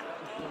bayonet?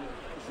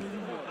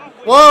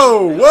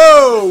 Whoa,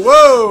 whoa,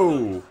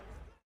 whoa!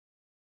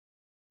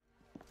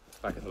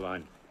 Back of the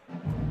line.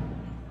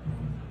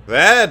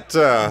 That,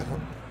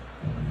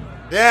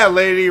 yeah,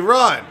 lady,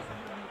 run!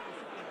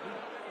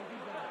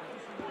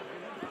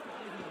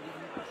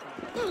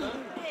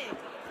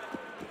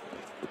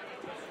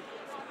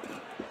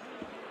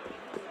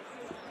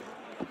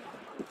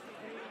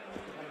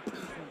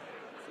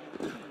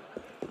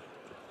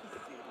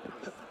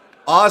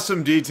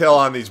 Awesome detail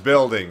on these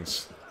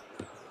buildings.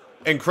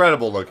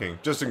 Incredible looking.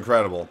 Just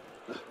incredible.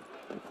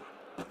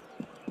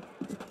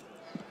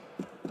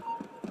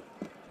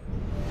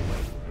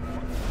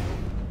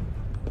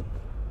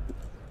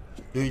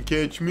 Can't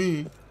catch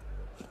me.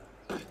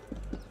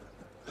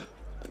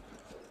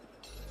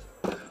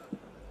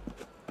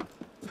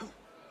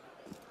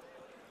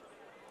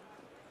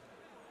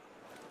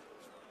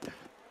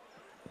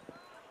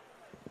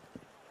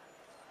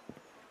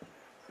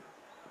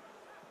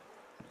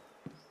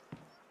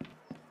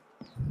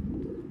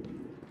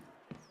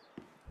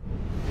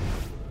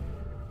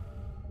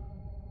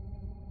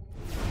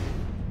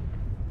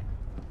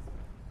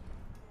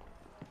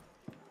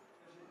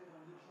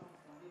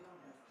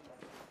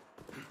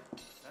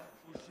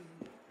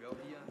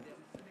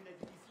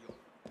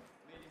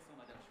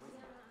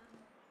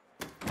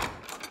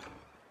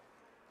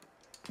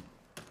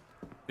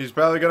 He's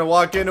probably gonna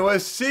walk into a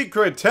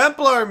secret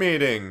Templar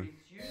meeting.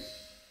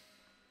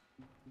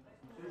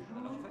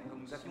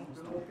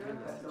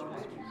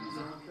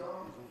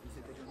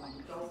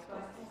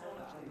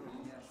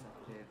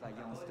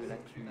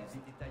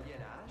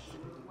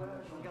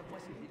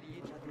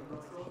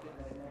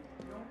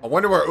 I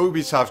wonder where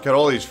Ubisoft got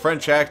all these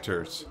French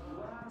actors.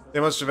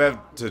 They must have had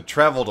to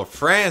travel to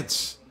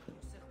France.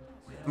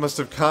 It must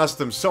have cost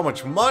them so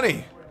much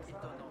money.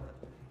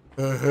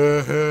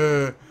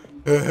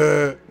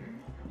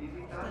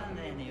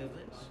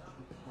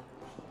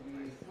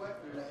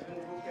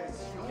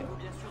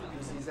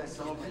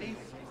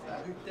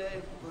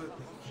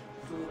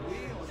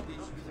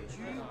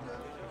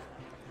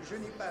 Je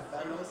n'ai pas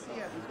balancé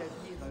à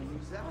rétablir un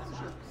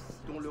usage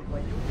dont le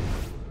royaume...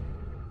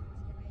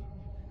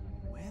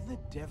 Where the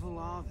devil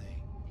are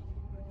they?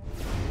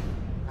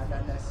 À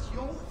la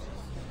nation,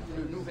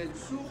 une nouvelle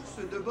source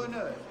de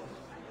bonheur.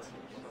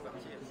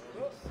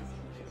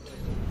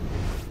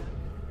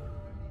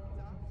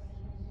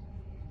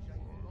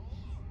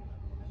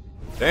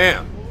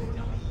 Damn.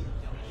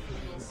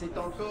 C'est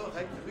encore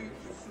accru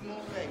sous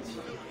mon règne.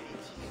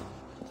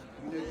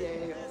 Une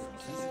guerre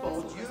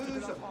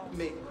dispendieuse,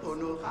 mais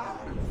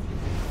honorable.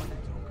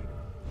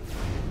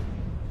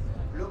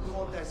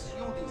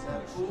 L'augmentation des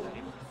impôts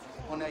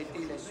en a été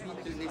la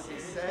suite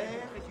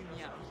nécessaire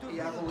et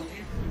a rendu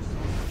plus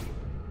sensible.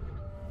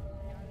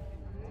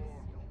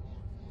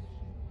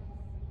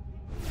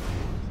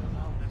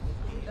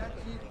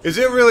 Is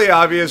it really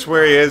obvious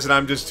where he is and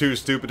I'm just too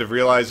stupid to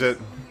realize it?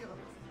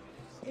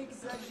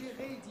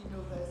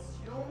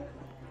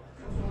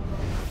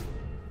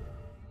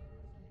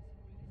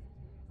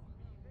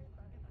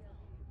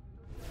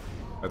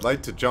 I'd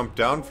like to jump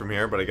down from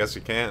here, but I guess I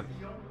can't.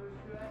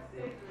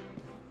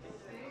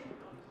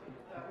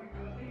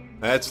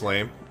 That's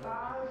lame.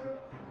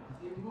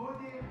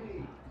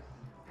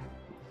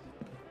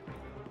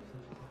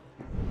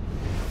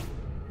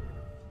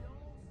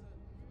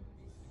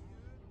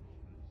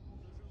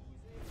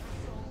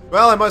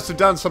 Well, I must have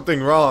done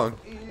something wrong.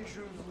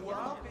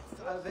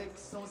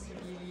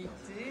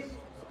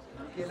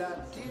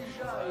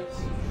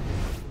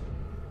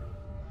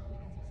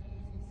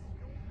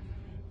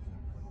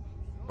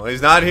 Well,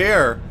 he's not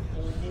here.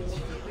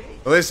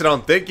 At least I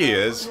don't think he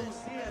is.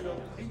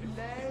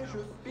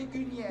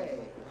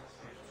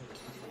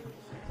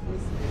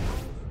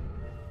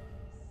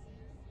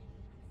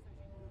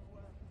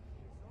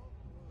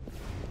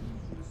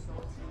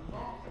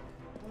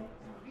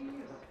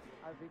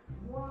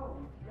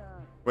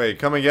 Wait,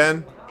 come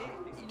again?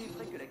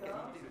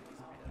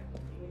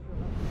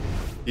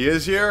 He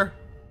is here?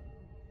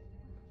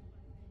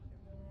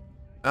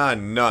 Ah,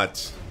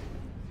 nuts.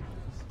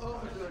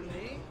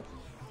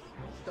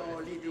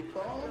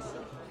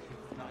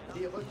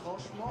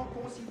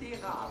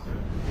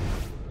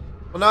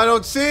 Well, now I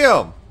don't see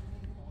him.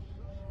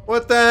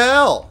 What the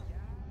hell?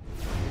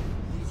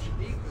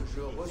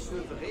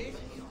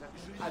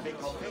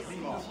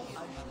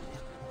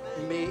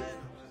 Mais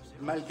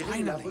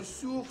malgré la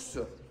ressource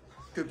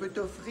que peut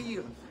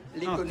offrir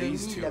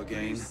l'économie la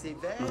plus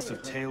sévère, Must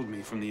have tailed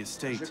me from the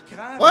estate.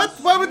 What?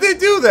 Why would they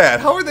do that?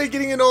 How are they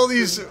getting in all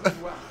these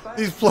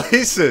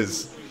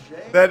places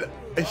that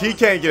he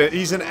can't get in?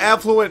 He's an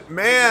affluent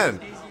man,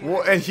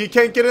 and he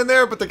can't get in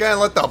there, but the guy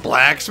let the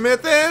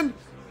blacksmith in?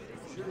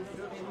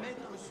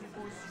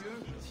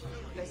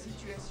 la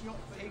situation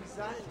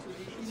exacte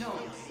des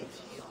finances.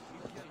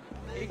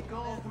 Et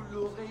quand vous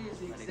l'aurez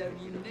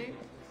examiné,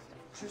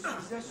 je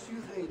suis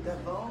assuré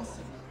d'avance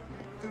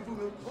que vous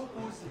me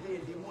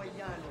proposerez les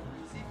moyens les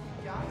plus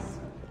efficaces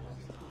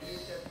pour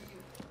établir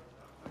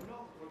un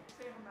ordre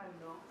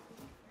permanent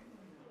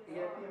et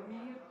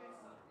affermir.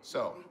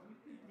 So,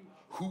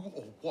 who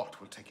or what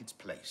will take its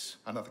place?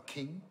 Another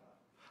king?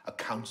 A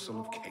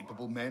council of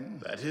capable men?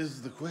 That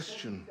is the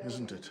question,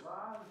 isn't it?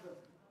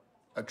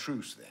 A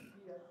truce, then.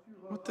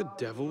 What the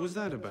devil was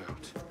that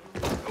about?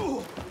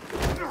 Oh!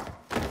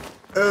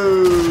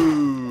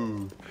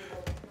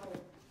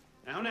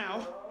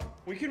 Now,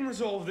 we can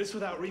resolve this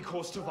without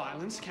recourse to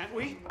violence, can't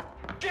we?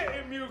 Get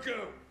him,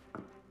 Yuko!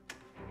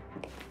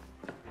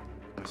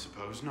 I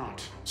suppose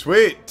not.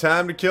 Sweet,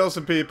 time to kill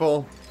some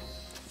people.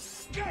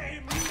 Get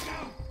him,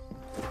 Yuko!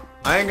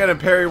 I ain't gonna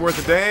parry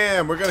worth a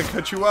damn. We're gonna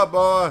cut you up,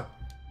 boy.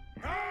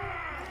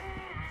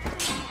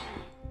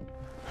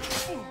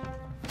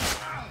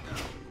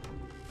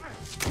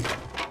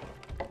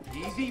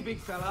 Easy, big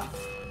fella.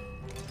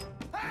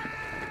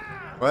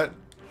 What?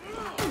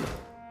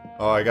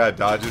 Oh, I gotta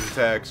dodge his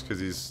attacks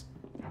because he's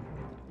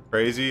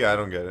crazy? I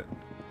don't get it.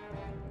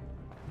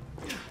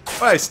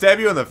 What, I stab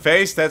you in the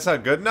face? That's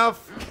not good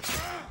enough?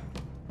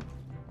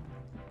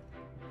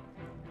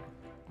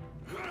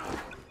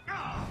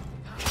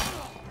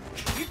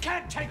 You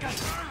can't take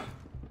us!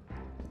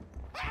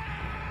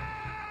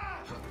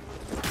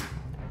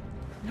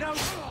 No!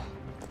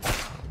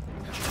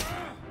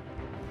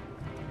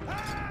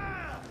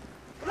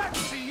 Let's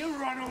see you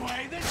run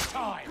away this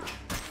time!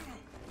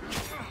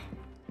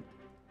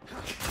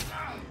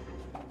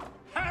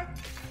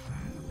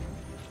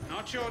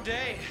 Not your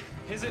day,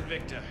 is it,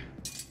 Victor?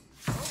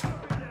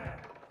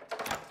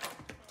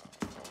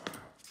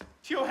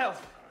 To your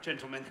health,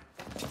 gentlemen.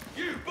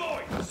 You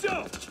boy!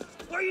 So,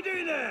 what are you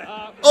doing there?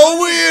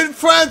 Are we in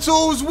France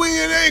or is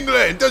we in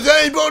England? Does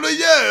anybody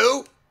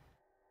know?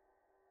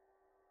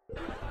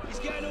 He's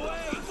getting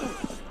away!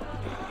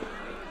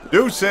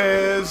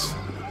 Deuces!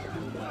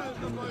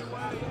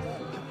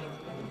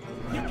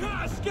 You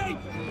can't escape!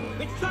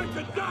 It's time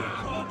to die!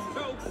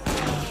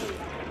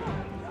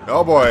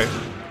 Oh boy.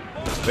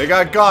 They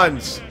got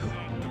guns.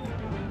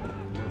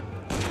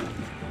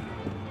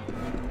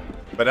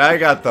 But I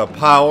got the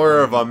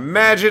power of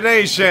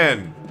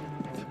imagination.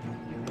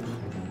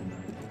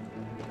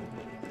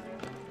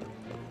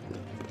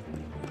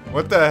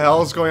 What the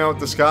hell is going on with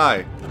the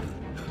sky?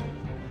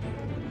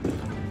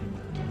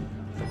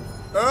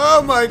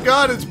 Oh my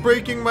god, it's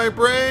breaking my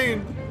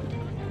brain.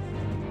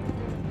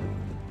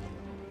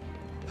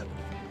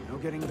 No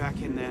getting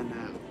back in there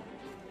now.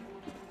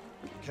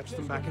 Catch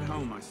them back at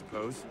home, I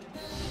suppose.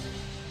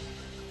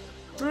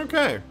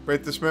 Okay,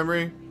 rate this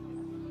memory.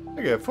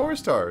 I get 4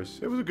 stars.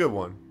 It was a good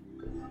one.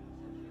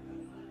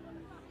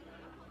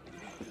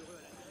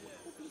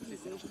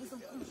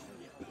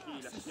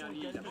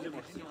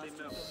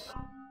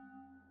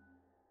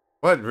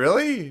 What,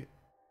 really?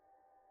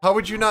 How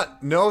would you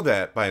not know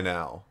that by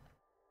now?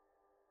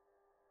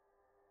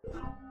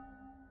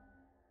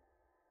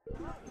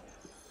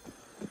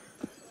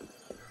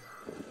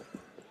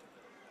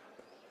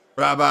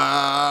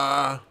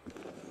 Brava!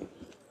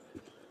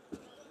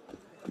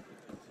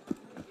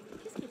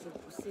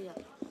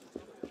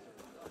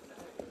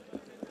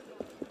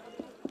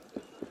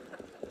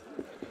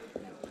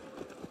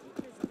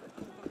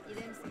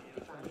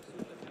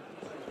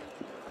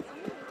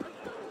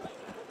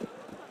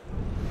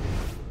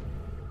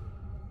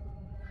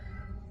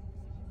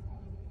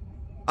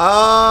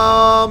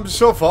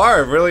 So far, I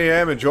really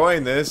am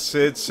enjoying this.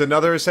 It's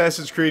another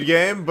Assassin's Creed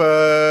game,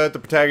 but the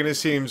protagonist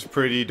seems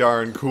pretty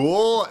darn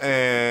cool,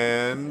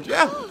 and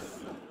yeah.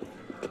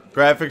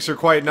 Graphics are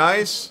quite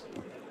nice.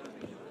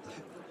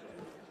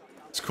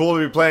 It's cool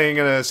to be playing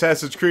an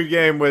Assassin's Creed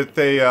game with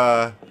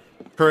a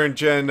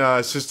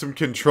current-gen system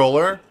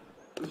controller,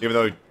 even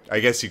though I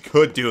guess you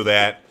could do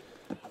that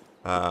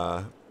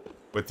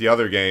with the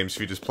other games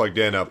if you just plugged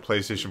in a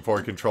PlayStation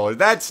 4 controller.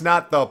 That's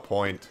not the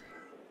point.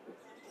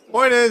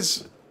 Point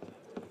is,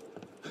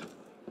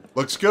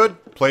 looks good,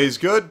 plays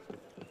good,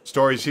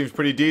 story seems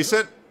pretty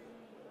decent.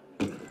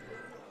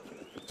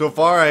 So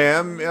far, I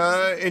am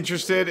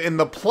interested in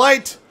the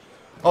plight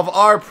of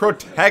our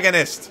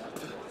protagonist.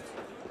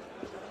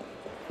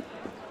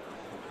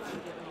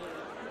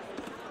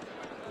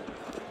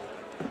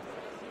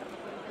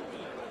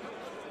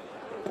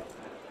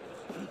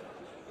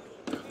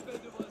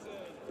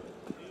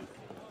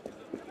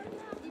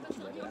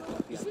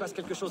 Il se passe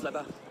quelque chose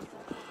là-bas.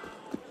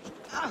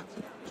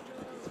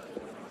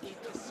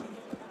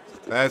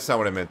 That's not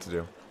what I meant to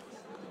do.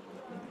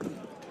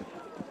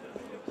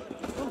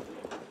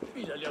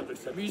 Il a l'air de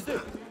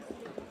s'amuser.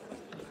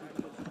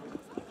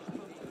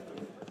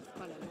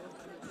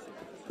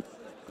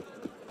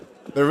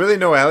 There are really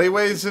no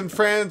alleyways in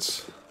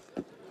France?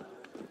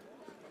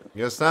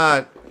 Guess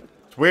not.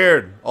 It's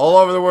weird. All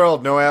over the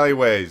world, no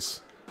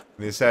alleyways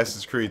in the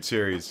Assassin's Creed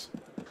series.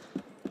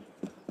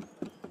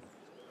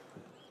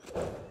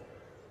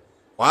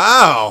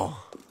 Wow!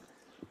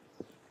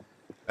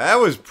 That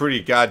was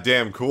pretty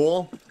goddamn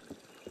cool.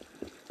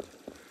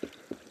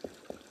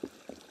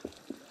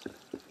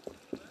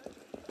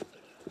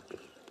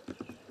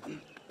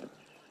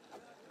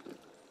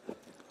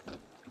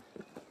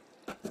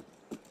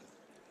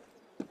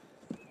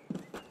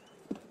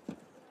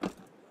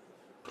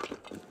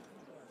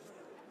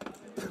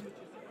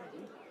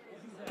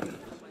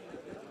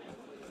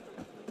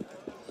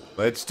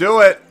 Let's do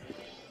it!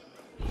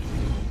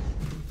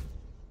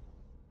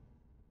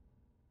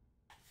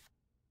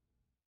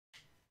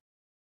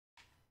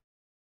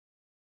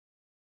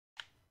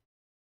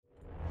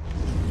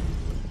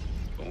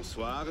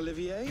 Bonsoir,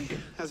 Olivier.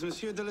 Has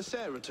Monsieur de la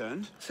Serre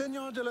returned?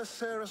 Senor de la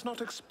Serre is not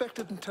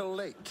expected until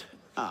late.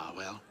 Ah,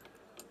 well.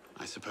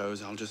 I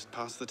suppose I'll just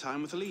pass the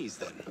time with Elise,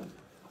 then.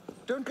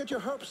 Don't get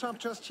your hopes up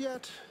just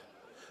yet.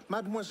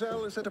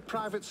 Mademoiselle is at a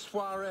private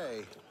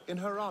soiree in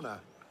her honor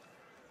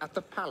at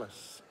the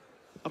palace.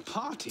 A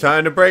party?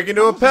 Time to break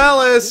into a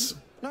palace!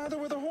 Neither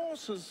were the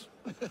horses.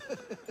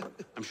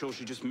 I'm sure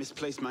she just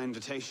misplaced my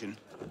invitation.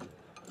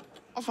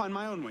 I'll find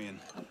my own way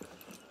in.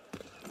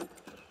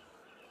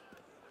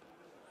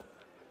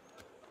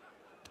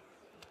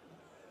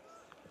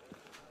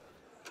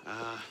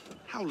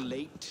 How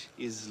late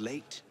is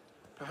late?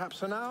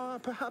 Perhaps an hour,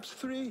 perhaps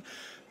 3,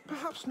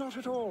 perhaps not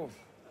at all.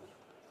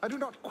 I do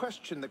not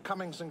question the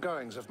comings and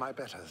goings of my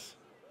betters.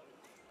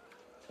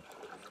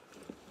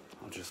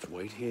 I'll just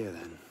wait here,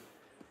 then.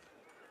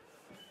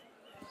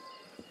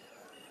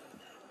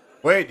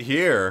 Wait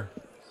here?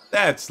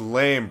 That's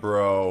lame,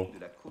 bro.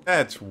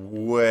 That's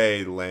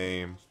way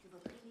lame.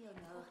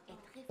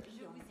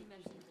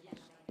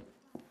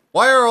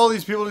 Why are all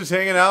these people just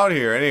hanging out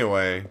here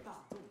anyway?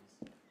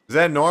 Is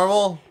that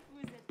normal?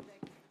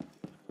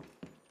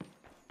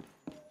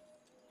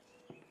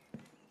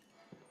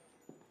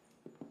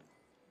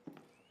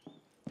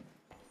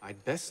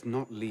 I'd best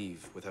not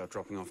leave without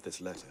dropping off this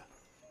letter.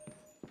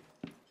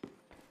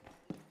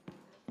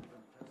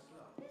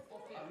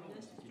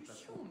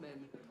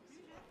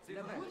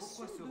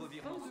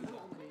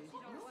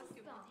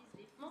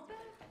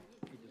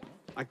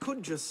 I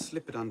could just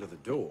slip it under the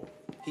door.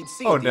 He'd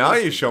see. Oh, now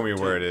you show me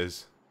where it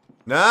is.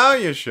 Now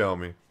you show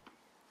me.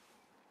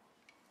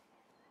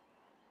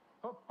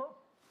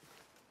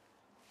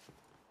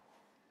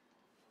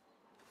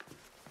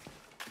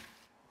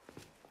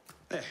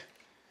 There.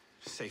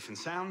 Safe and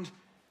sound,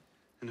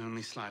 and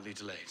only slightly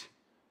delayed.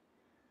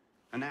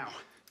 And now,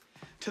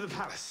 to the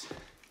palace.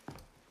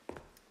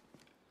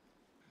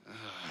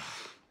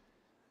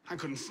 I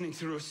couldn't sneak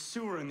through a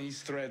sewer in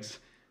these threads,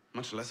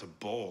 much less a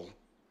ball.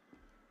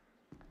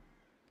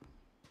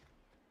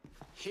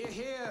 Here,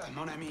 here,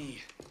 mon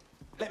ami.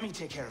 Let me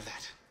take care of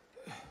that.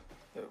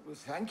 Well,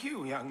 thank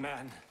you, young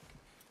man.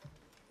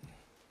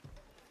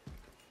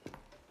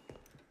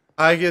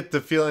 I get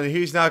the feeling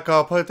he's not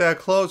gonna put that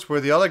clothes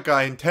where the other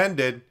guy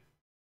intended.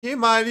 He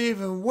might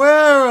even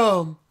wear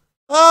them.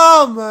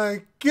 Oh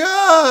my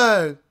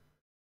god!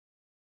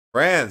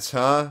 France,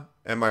 huh?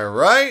 Am I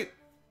right?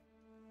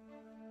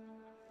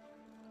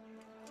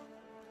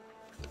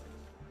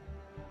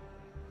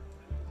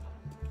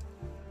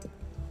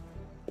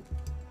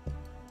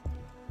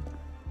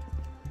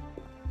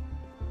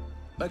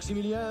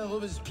 Maximilien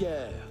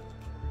Robespierre.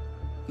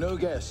 No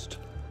guest.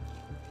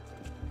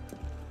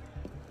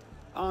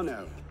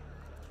 Arnaud.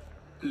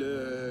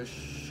 Le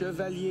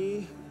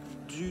Chevalier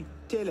du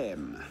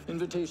Télème.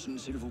 Invitation,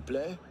 s'il vous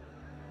plaît.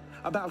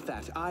 About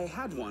that, I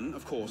had one,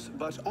 of course,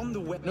 but on the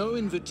way... No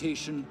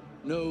invitation,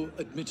 no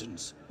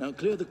admittance. Now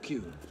clear the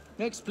queue.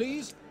 Next,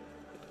 please.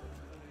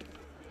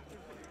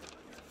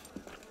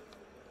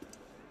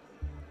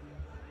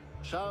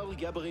 Charles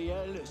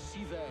Gabriel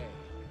Siver.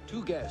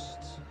 2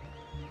 guests.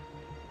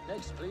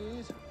 Next,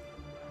 please.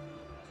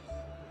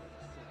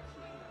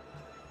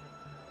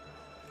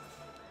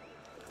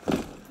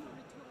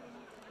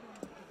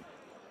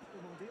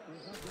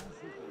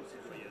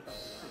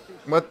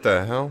 What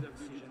the hell?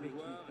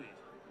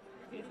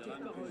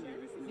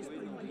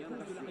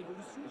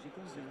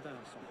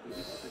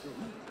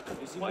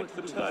 Quite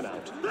the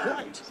turnout.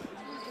 Quite!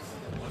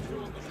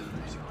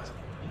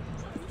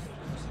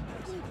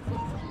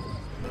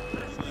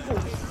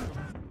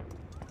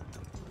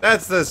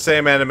 That's the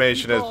same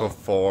animation as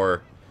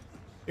before.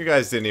 You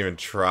guys didn't even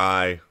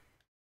try.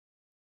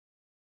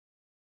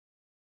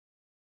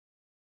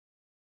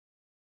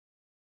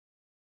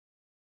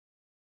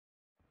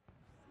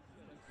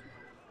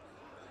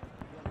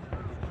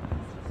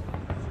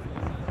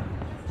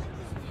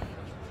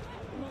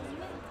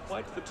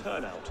 Quite the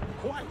turnout.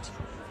 Quite!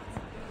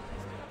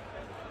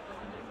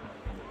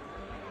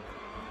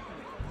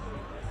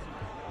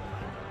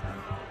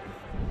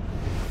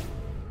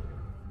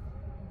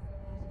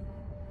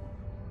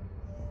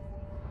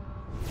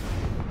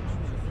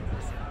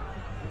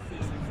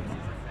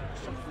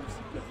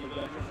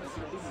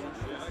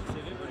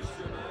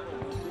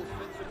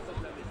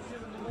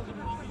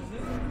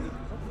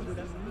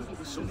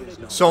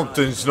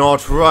 Something's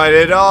not right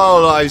at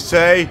all, I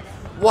say.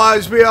 Why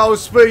is we all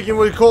speaking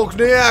with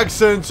Cockney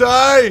accents,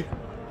 eh?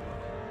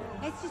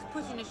 Let's just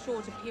put in a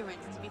short appearance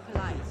to be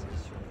polite.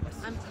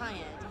 I'm tired.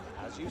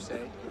 As you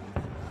say.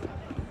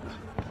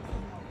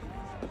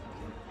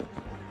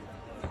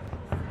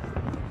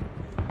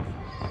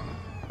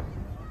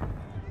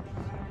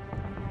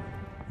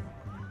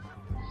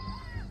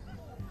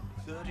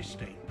 Third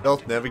estate.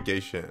 Stealth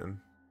navigation.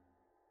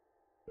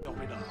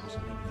 Dominoes.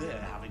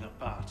 They're having a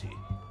party.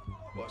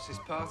 What's this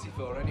party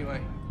for,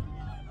 anyway?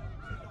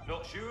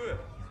 Not sure.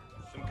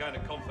 Some kind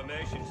of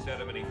confirmation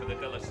ceremony for the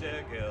De La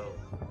Serre girl.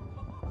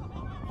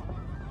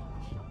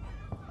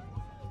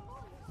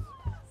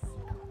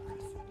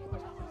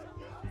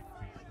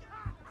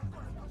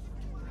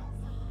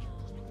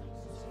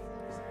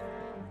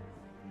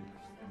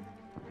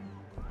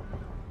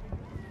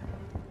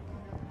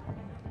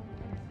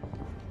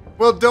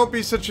 Well, don't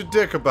be such a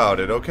dick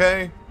about it,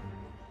 okay?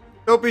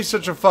 Don't be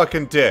such a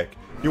fucking dick.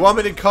 You want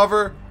me to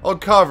cover? I'll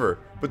cover.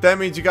 But that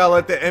means you gotta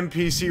let the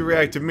NPC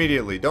react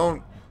immediately.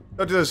 Don't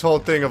do this whole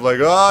thing of like,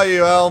 oh,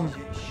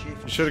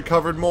 you should have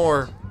covered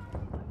more.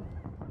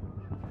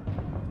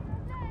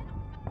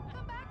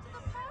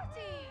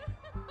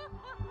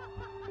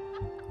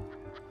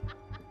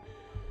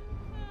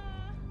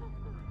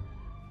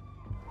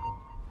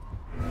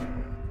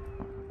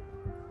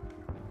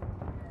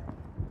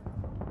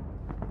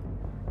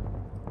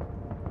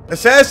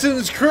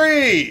 Assassin's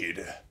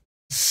Creed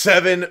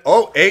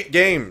 8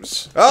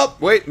 games. Oh,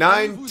 wait,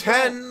 9,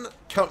 10,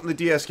 counting the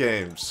DS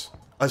games.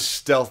 A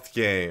stealth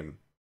game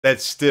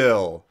that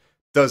still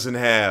doesn't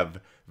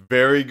have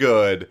very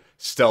good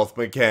stealth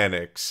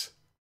mechanics.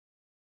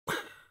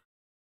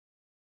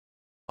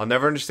 I'll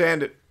never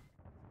understand it.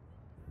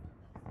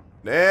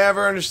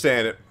 Never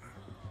understand it.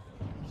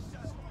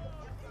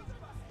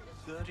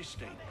 Third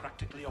Estate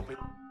practically up in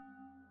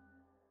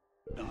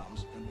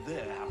arms, and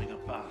they're having a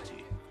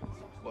party.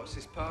 What's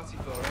this party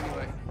for,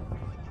 anyway?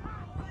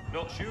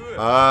 Not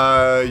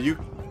sure. You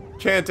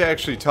can't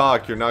actually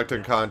talk. You're knocked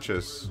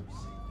unconscious.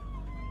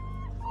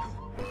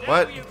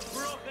 What?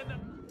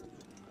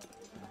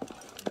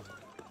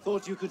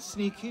 Thought you could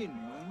sneak in,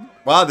 hmm?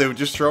 Wow, they would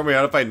just throw me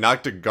out if I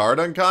knocked a guard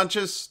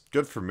unconscious?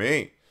 Good for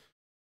me.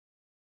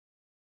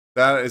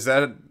 Is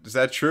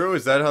that true?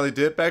 Is that how they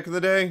did it back in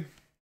the day?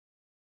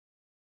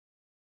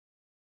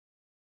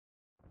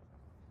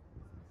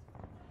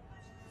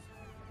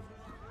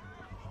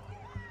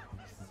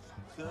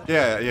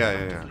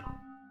 Yeah.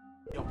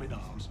 Up in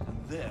arms, and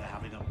they're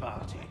having a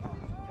party.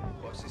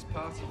 What's this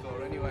party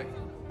for, anyway?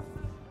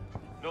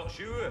 Not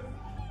sure.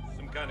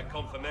 Some kind of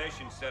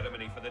confirmation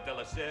ceremony for the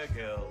Delasere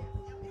girl.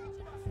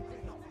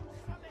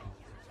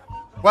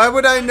 Why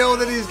would I know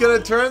that he's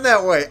gonna turn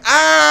that way?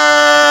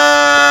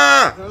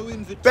 Ah!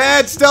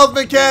 Bad stealth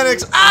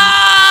mechanics!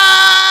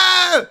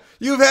 Ah!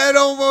 You've had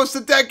almost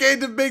a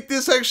decade to make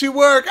this actually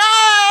work.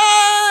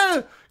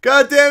 Ah!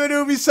 God damn it,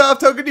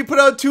 Ubisoft! How could you put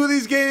out 2 of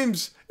these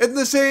games in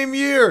the same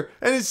year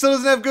and it still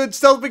doesn't have good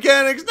stealth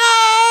mechanics?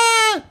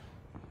 Ah!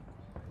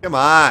 Come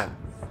on.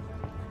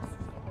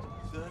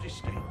 Third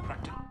Estate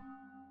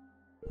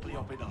practically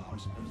up in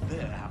arms, and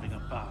they're having a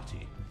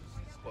party.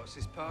 What's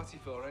this party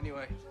for,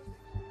 anyway?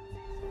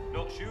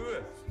 Not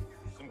sure.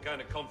 Some kind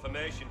of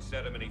confirmation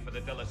ceremony for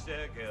the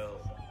Delasere girl.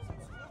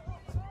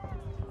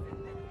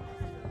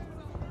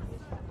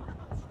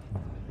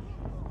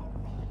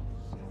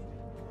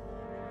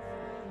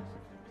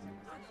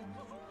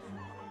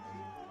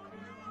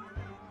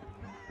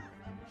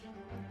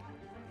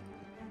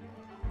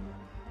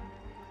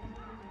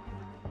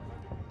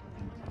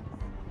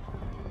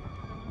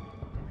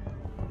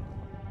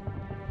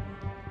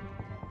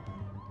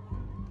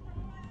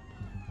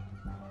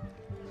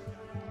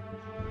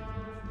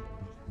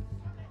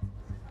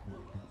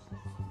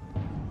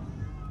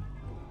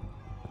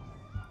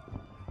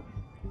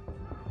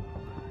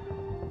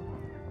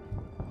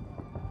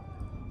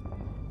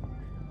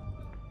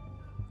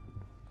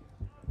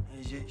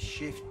 Is it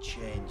shift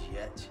change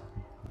yet?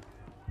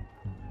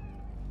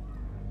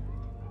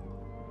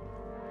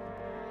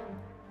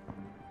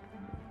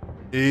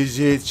 Is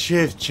it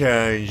shift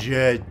change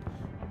yet?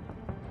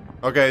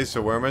 Okay,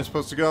 so where am I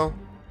supposed to go?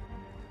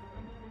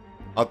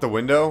 Out the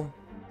window?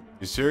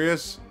 You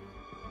serious?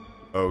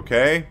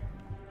 Okay.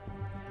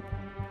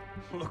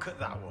 Look at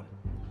that one.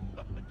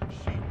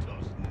 She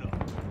does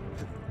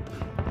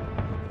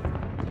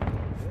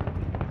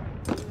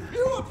not.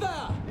 You up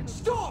there!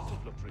 Stop!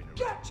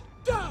 Get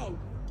down!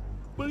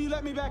 Will you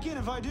let me back in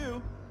if I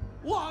do?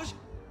 What?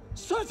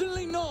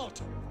 Certainly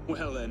not!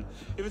 Well then,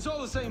 if it's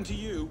all the same to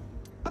you,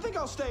 I think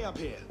I'll stay up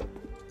here.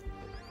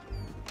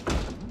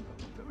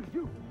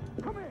 You,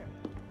 come here.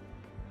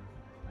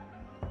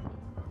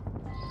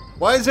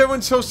 Why is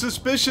everyone so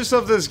suspicious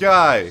of this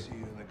guy? See you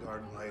in the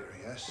garden later,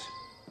 yes?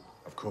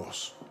 Of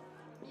course.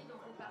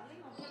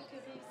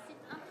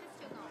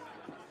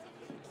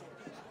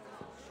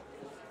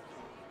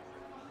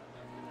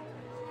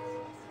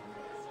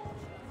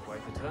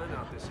 Quite the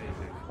turnout this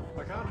evening.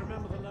 I can't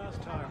remember the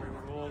last time we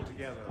were all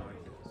together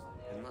like this.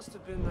 It must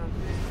have been that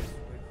business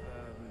with,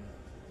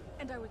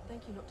 And I would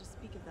thank you not to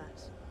speak of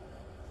that.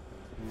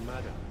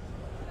 Madam.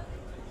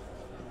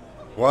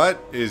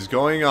 What is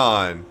going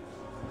on?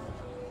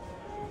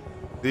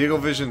 The Eagle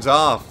Vision's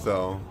off,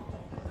 though.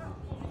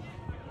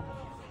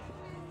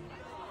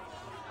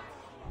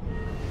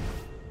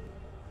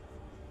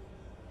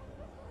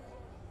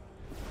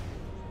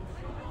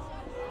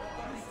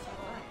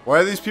 Why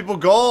are these people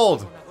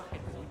gold?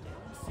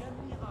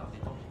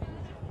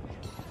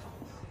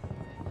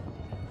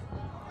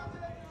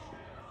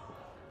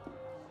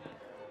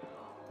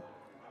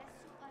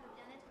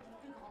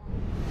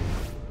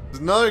 There's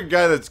another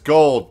guy that's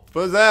gold.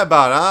 What's that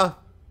about, huh?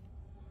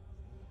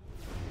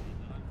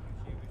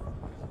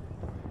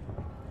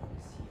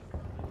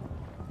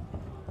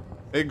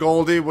 Hey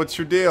Goldie, what's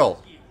your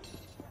deal?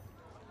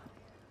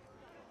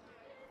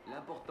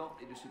 L'important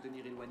est de se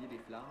tenir éloigné des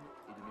flammes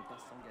et de ne pas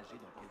s'engager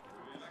dans quelque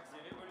chose.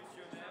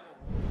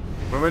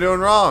 What am I What am I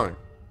doing wrong?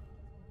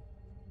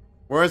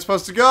 Where am I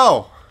supposed to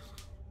go?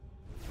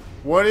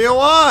 What do you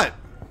want?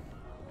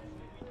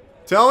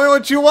 Tell me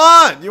what you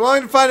want. You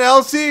want me to find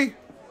Elsie?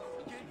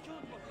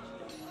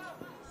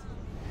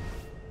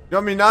 You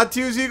want me not to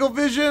use Eagle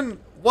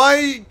Vision?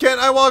 Why can't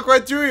I walk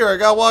right through here? I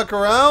gotta walk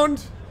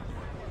around?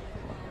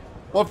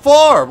 What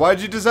for? Why'd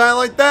you design it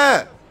like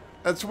that?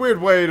 That's a weird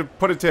way to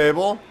put a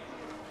table.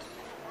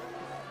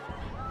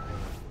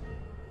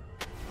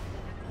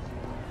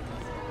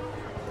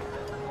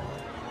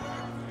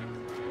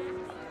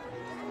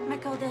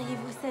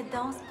 M'accorderiez-vous cette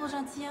danse pour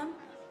gentilhomme?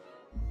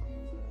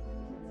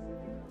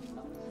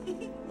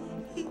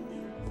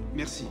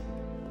 Merci.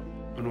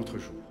 Un autre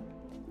jour.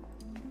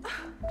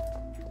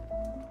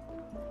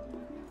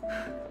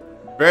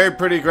 Very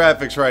pretty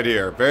graphics right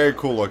here. Very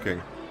cool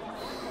looking.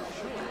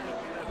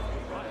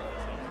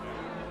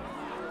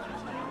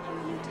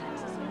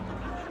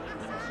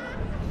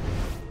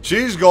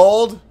 She's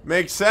gold.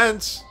 Makes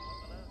sense.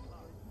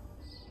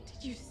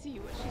 Did you see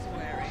what she's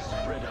wearing?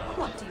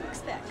 What do you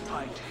expect?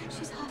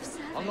 She's half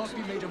savage. I'll not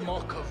be made a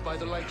mock of by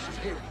the likes of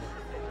him.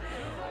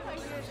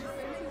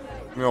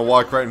 I'm gonna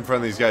walk right in front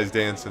of these guys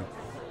dancing.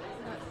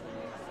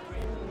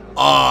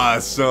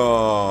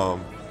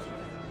 Awesome.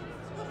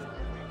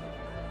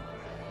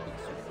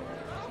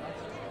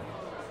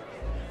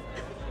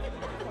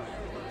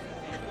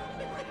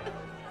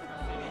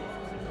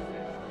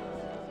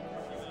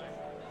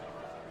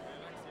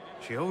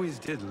 She always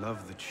did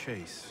love the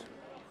chase.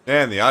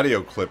 And the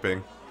audio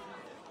clipping.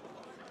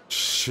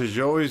 She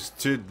always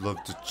did love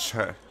the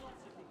chase.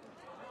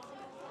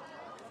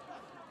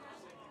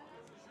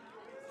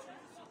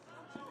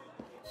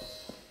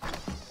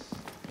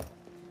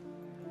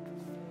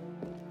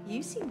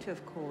 You seem to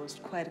have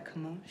caused quite a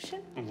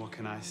commotion. Well, what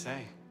can I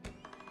say?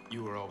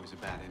 You were always a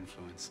bad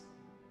influence.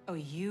 Oh,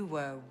 you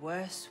were a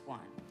worse one.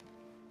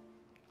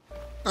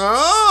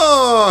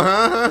 Oh!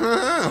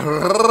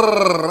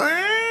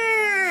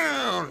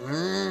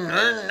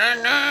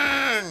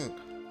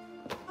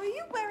 Are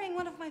you wearing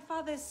one of my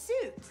father's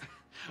suits?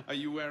 Are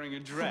you wearing a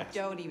dress?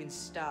 Don't even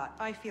start.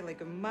 I feel like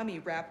a mummy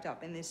wrapped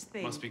up in this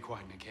thing. Must be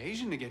quite an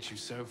occasion to get you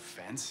so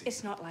fancy.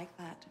 It's not like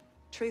that.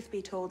 Truth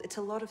be told, it's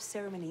a lot of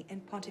ceremony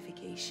and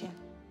pontification.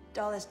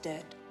 Dull as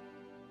dirt.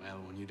 Well,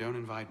 when you don't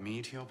invite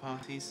me to your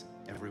parties,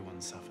 everyone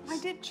suffers. I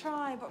did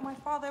try, but my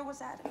father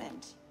was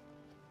adamant.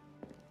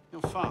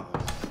 Your father?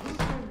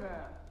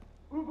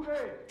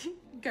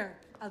 Go.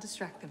 I'll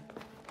distract them.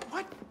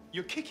 What?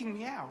 You're kicking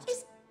me out?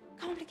 It's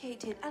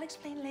complicated. I'll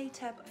explain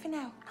later, but for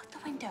now, out the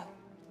window.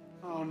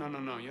 Oh, no, no,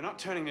 no. You're not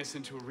turning this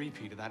into a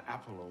repeat of that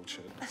apple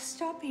orchard.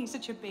 Stop being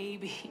such a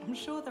baby. I'm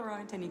sure there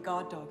aren't any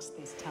guard dogs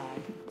this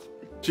time.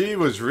 She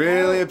was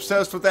really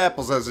obsessed with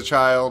apples as a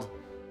child.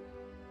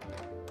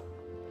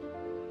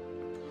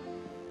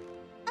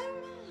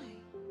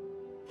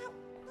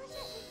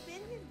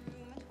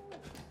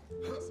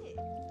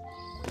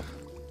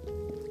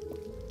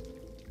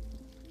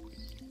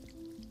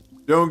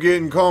 Don't get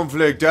in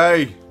conflict,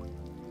 eh?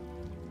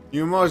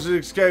 You must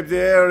escape the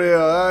area,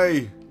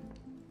 eh?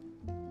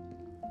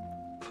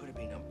 Could have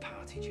been on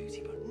party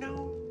duty, but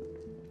no.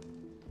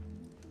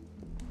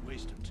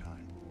 Waste of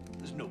time.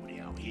 There's nobody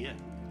out here.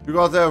 You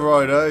got that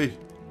right, eh?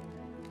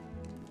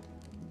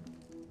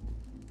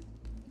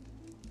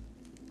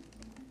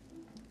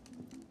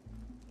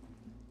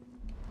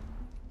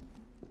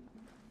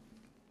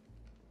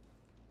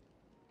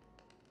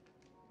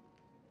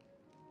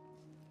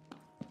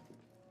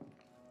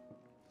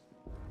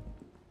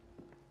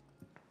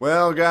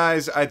 Well,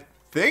 guys, I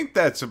think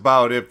that's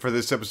about it for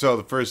this episode of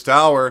the first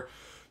hour.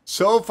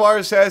 So far,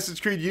 Assassin's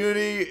Creed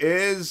Unity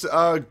is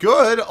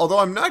good, although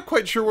I'm not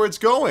quite sure where it's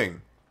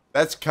going.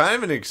 That's kind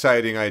of an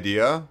exciting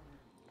idea.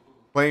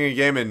 Playing a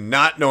game and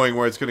not knowing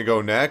where it's going to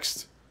go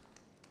next.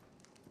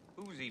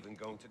 Who's even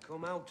going to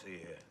come out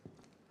here?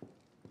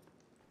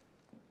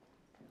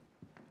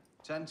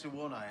 10 to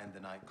 1 I end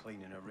the night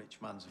cleaning a rich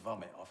man's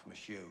vomit off my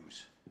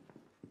shoes.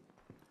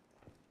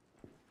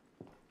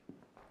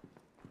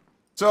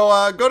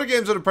 So go to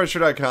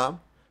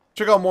GamesUnderPressure.com.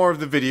 Check out more of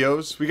the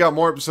videos. We got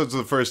more episodes of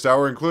the first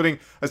hour, including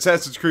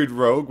Assassin's Creed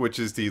Rogue, which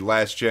is the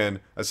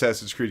last-gen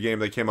Assassin's Creed game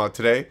that came out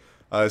today.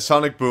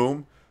 Sonic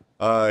Boom.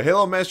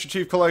 Halo Master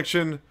Chief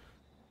Collection.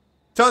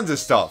 Tons of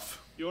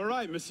stuff. You all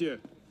right, monsieur?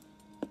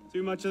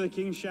 Too much of the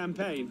king's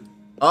champagne?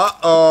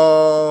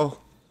 Uh-oh.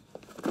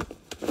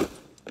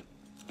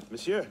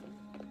 Monsieur?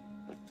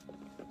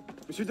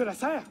 Monsieur de la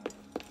Serre?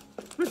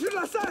 Monsieur de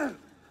la Serre!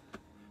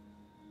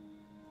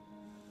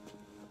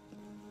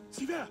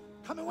 Sivert,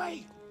 come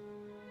away!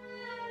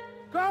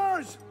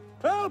 Guards!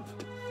 Help!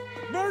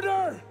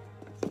 Murder!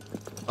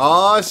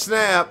 Aw,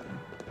 snap.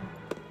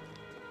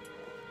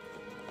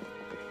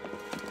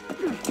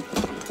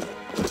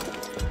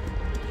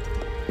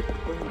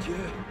 Mon Dieu,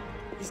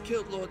 he's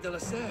killed Lord de la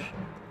Serre.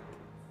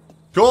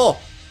 Cool.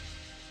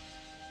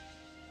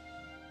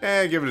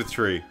 Give it a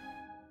 3.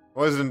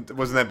 Wasn't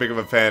that big of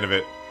a fan of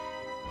it.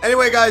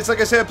 Anyway, guys,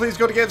 like I said, please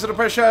go to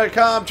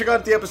GamesUnderPressure.com. Check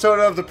out the episode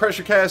of the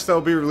Pressure Cast that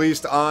will be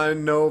released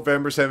on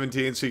November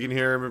 17th, so you can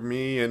hear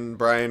me and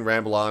Brian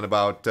ramble on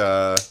about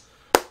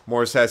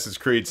more Assassin's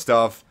Creed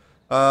stuff.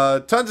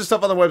 Tons of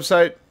stuff on the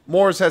website.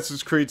 More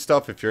Assassin's Creed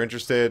stuff if you're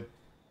interested.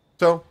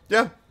 So,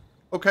 yeah.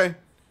 Okay.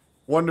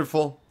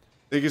 Wonderful.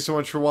 Thank you so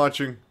much for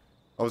watching.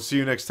 I will see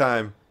you next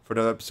time for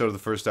another episode of The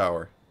First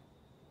Hour.